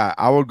yeah,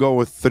 I would go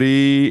with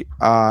 3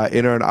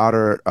 inner and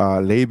outer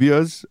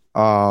labias.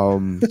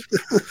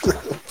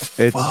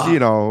 It's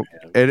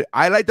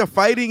I like the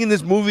fighting in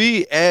this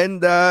movie,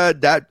 and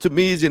that to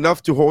me is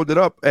enough to hold it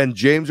up. And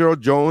James Earl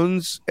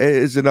Jones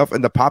is enough,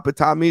 and the Papa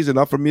Tommy is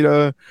enough for me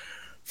to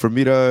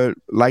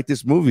like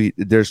this movie.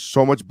 There's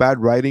so much bad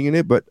writing in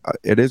it, but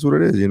it is what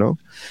it is, All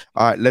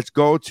right, let's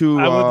go to.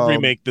 I would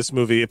remake this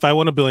movie if I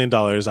won $1 billion.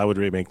 I would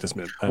remake this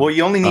movie. Well,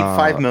 you only need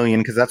 $5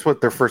 million because that's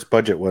what their first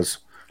budget was.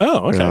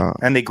 Oh, okay.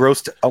 And they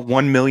grossed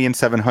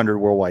 $1,700,000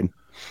 worldwide.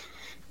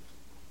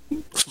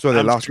 So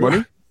they lost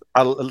money.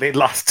 They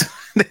lost.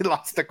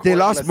 They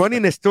lost money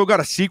and they still got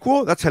a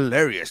sequel. That's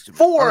hilarious.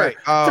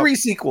 3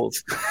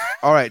 sequels.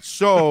 All right,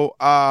 so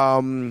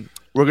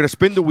we're gonna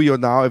spin the wheel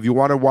now. If you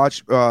want to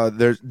watch,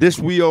 this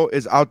wheel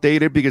is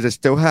outdated because it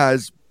still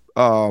has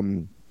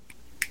the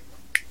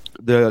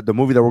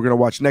movie that we're gonna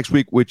watch next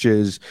week, which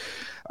is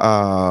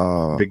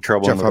Big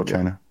Trouble in Little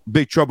China.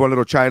 Big Trouble in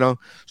Little China.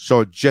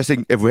 So just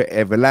if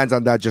it lands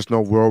on that, just know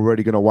we're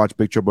already going to watch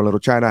Big Trouble in Little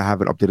China. I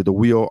haven't updated the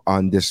wheel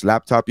on this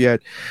laptop yet.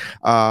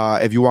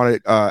 If you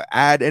want to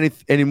add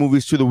any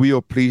movies to the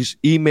wheel, please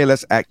email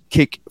us at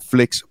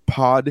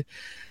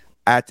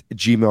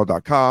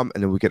kickflixpod@gmail.com,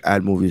 and then we can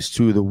add movies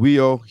to the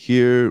wheel.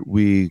 Here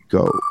we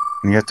go.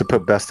 And you have to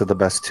put best of the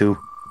best too.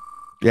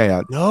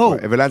 Yeah. No.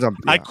 If it lands on,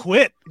 I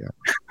quit.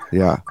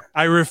 Yeah.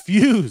 I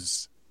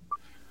refuse.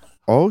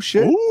 Oh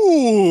shit!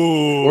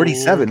 Ooh,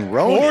 47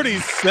 Ronin.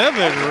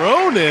 47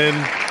 Ronin.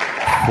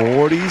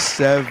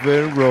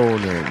 47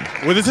 Ronin.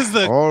 Well, this is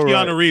the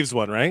Keanu Reeves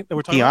one, right? That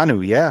we're talking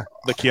about? Yeah.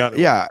 The Keanu.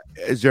 Yeah.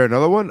 Is there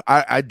another one?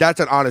 I that's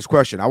an honest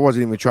question. I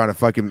wasn't even trying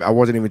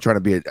to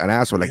be an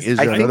asshole. Like, is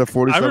there another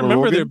 47? I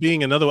remember Ronin? there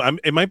being another one.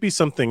 It might be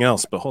something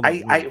else, but hold on.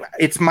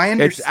 It's my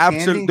understanding. It's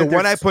absolutely the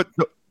one I put.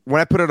 When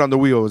I put it on the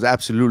wheel, it was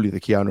absolutely the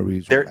Keanu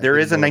Reeves. There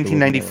is a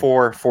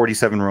 1994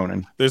 47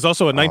 Ronin. There's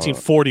also a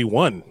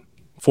 1941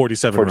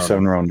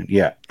 47 Ronin.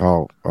 Yeah.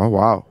 Oh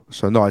wow.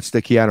 So no, it's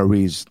the Keanu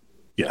Reeves.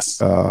 Yes.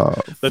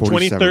 The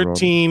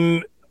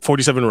 2013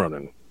 47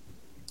 Ronin.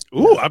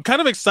 Ooh, I'm kind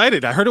of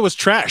excited. I heard it was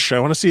trash. I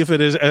want to see if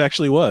it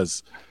actually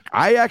was.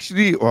 I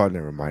actually. Oh,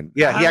 never mind.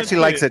 Yeah, he actually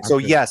likes it. So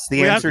yes,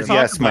 the answer is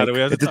yes, Mike.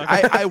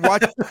 I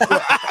watched.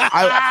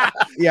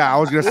 I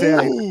was gonna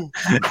say.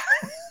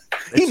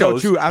 He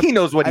knows. He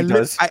knows what he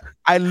does.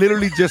 I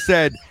literally just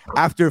said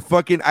after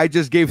I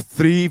just gave a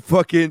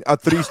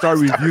 3-star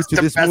review to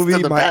this movie.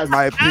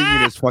 My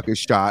opinion is fucking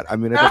shot. I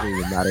mean, it doesn't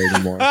even matter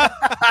anymore.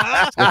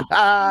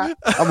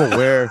 I'm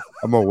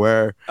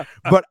aware.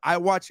 But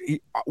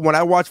when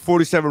I watched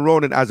 47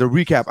 Ronin as a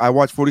recap, I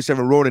watched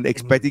 47 Ronin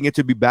expecting it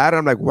to be bad.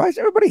 I'm like, why does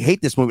everybody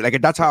hate this movie? Like,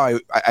 that's how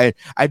I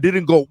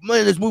didn't go,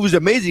 man, this movie's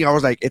amazing. I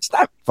was like, it's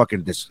not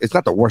fucking this. It's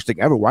not the worst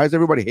thing ever. Why is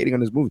everybody hating on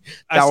this movie?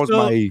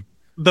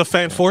 The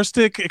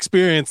Fanforstic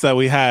experience that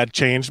we had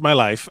changed my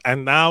life,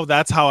 and now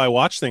that's how I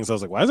watch things. I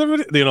was like, why is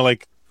everybody,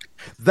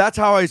 that's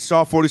how I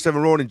saw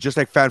 47 Ronin, just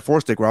like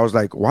Fanforstic, where I was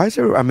like, why is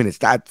there, I mean, it's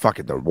that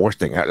fucking the worst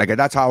thing. Like,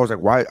 that's how I was like,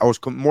 why? I was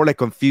more like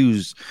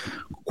confused,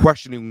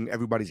 questioning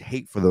everybody's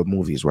hate for the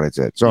movie is what I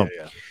said. So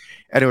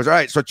anyways, all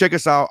right, so check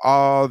us out.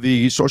 All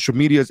the social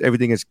medias,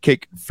 everything is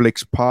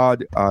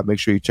KickFlixPod. Make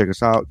sure you check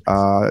us out.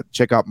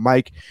 Check out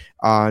Mike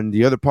on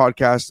the other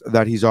podcast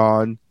that he's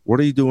on. What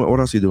are you doing?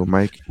 What else are you doing,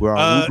 Mike? We're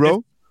on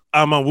Woobro.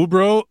 I'm on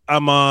Woobro.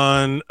 I'm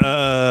on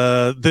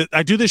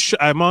I do this.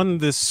 I'm on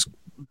this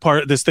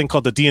thing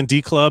called the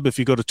D&D Club. If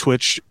you go to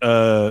Twitch,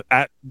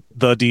 at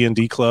the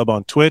D&D Club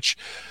on Twitch,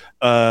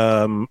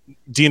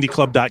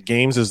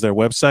 dndclub.games is their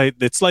website.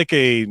 It's like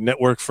a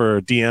network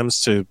for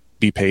DMs to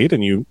be paid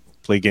and you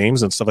play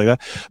games and stuff like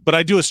that. But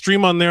I do a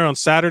stream on there on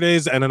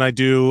Saturdays, and then I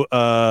do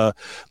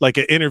like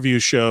an interview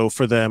show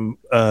for them,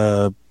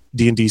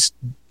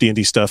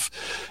 D&D stuff.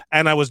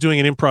 And I was doing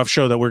an improv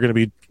show that we're going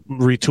to be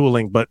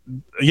retooling. But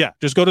yeah,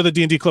 just go to the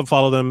D&D Club,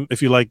 follow them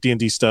if you like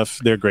D&D stuff.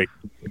 They're great.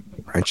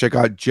 And check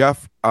out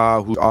Jeff,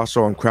 who's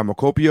also on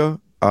Cramocopia,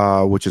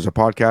 which is a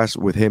podcast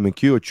with him and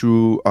Q, a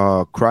true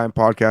crime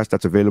podcast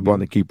that's available on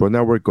the Geek Bro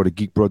Network. Go to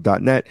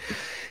geekbro.net.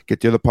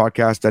 Get the other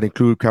podcasts that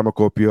include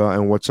Cramocopia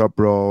and What's Up,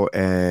 Bro,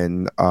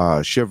 and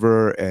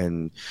Shiver,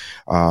 and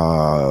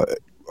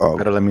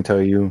Better Let Me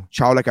Tell You.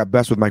 Chow Like at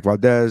Best with Mike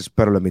Valdez.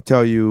 Better Let Me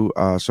Tell You.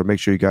 So make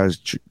sure you guys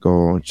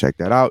go and check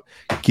that out.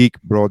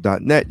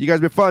 Geekbro.net. You guys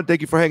been fun. Thank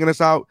you for hanging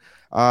us out.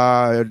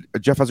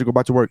 Jeff has to go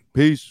back to work.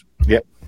 Peace. Yep.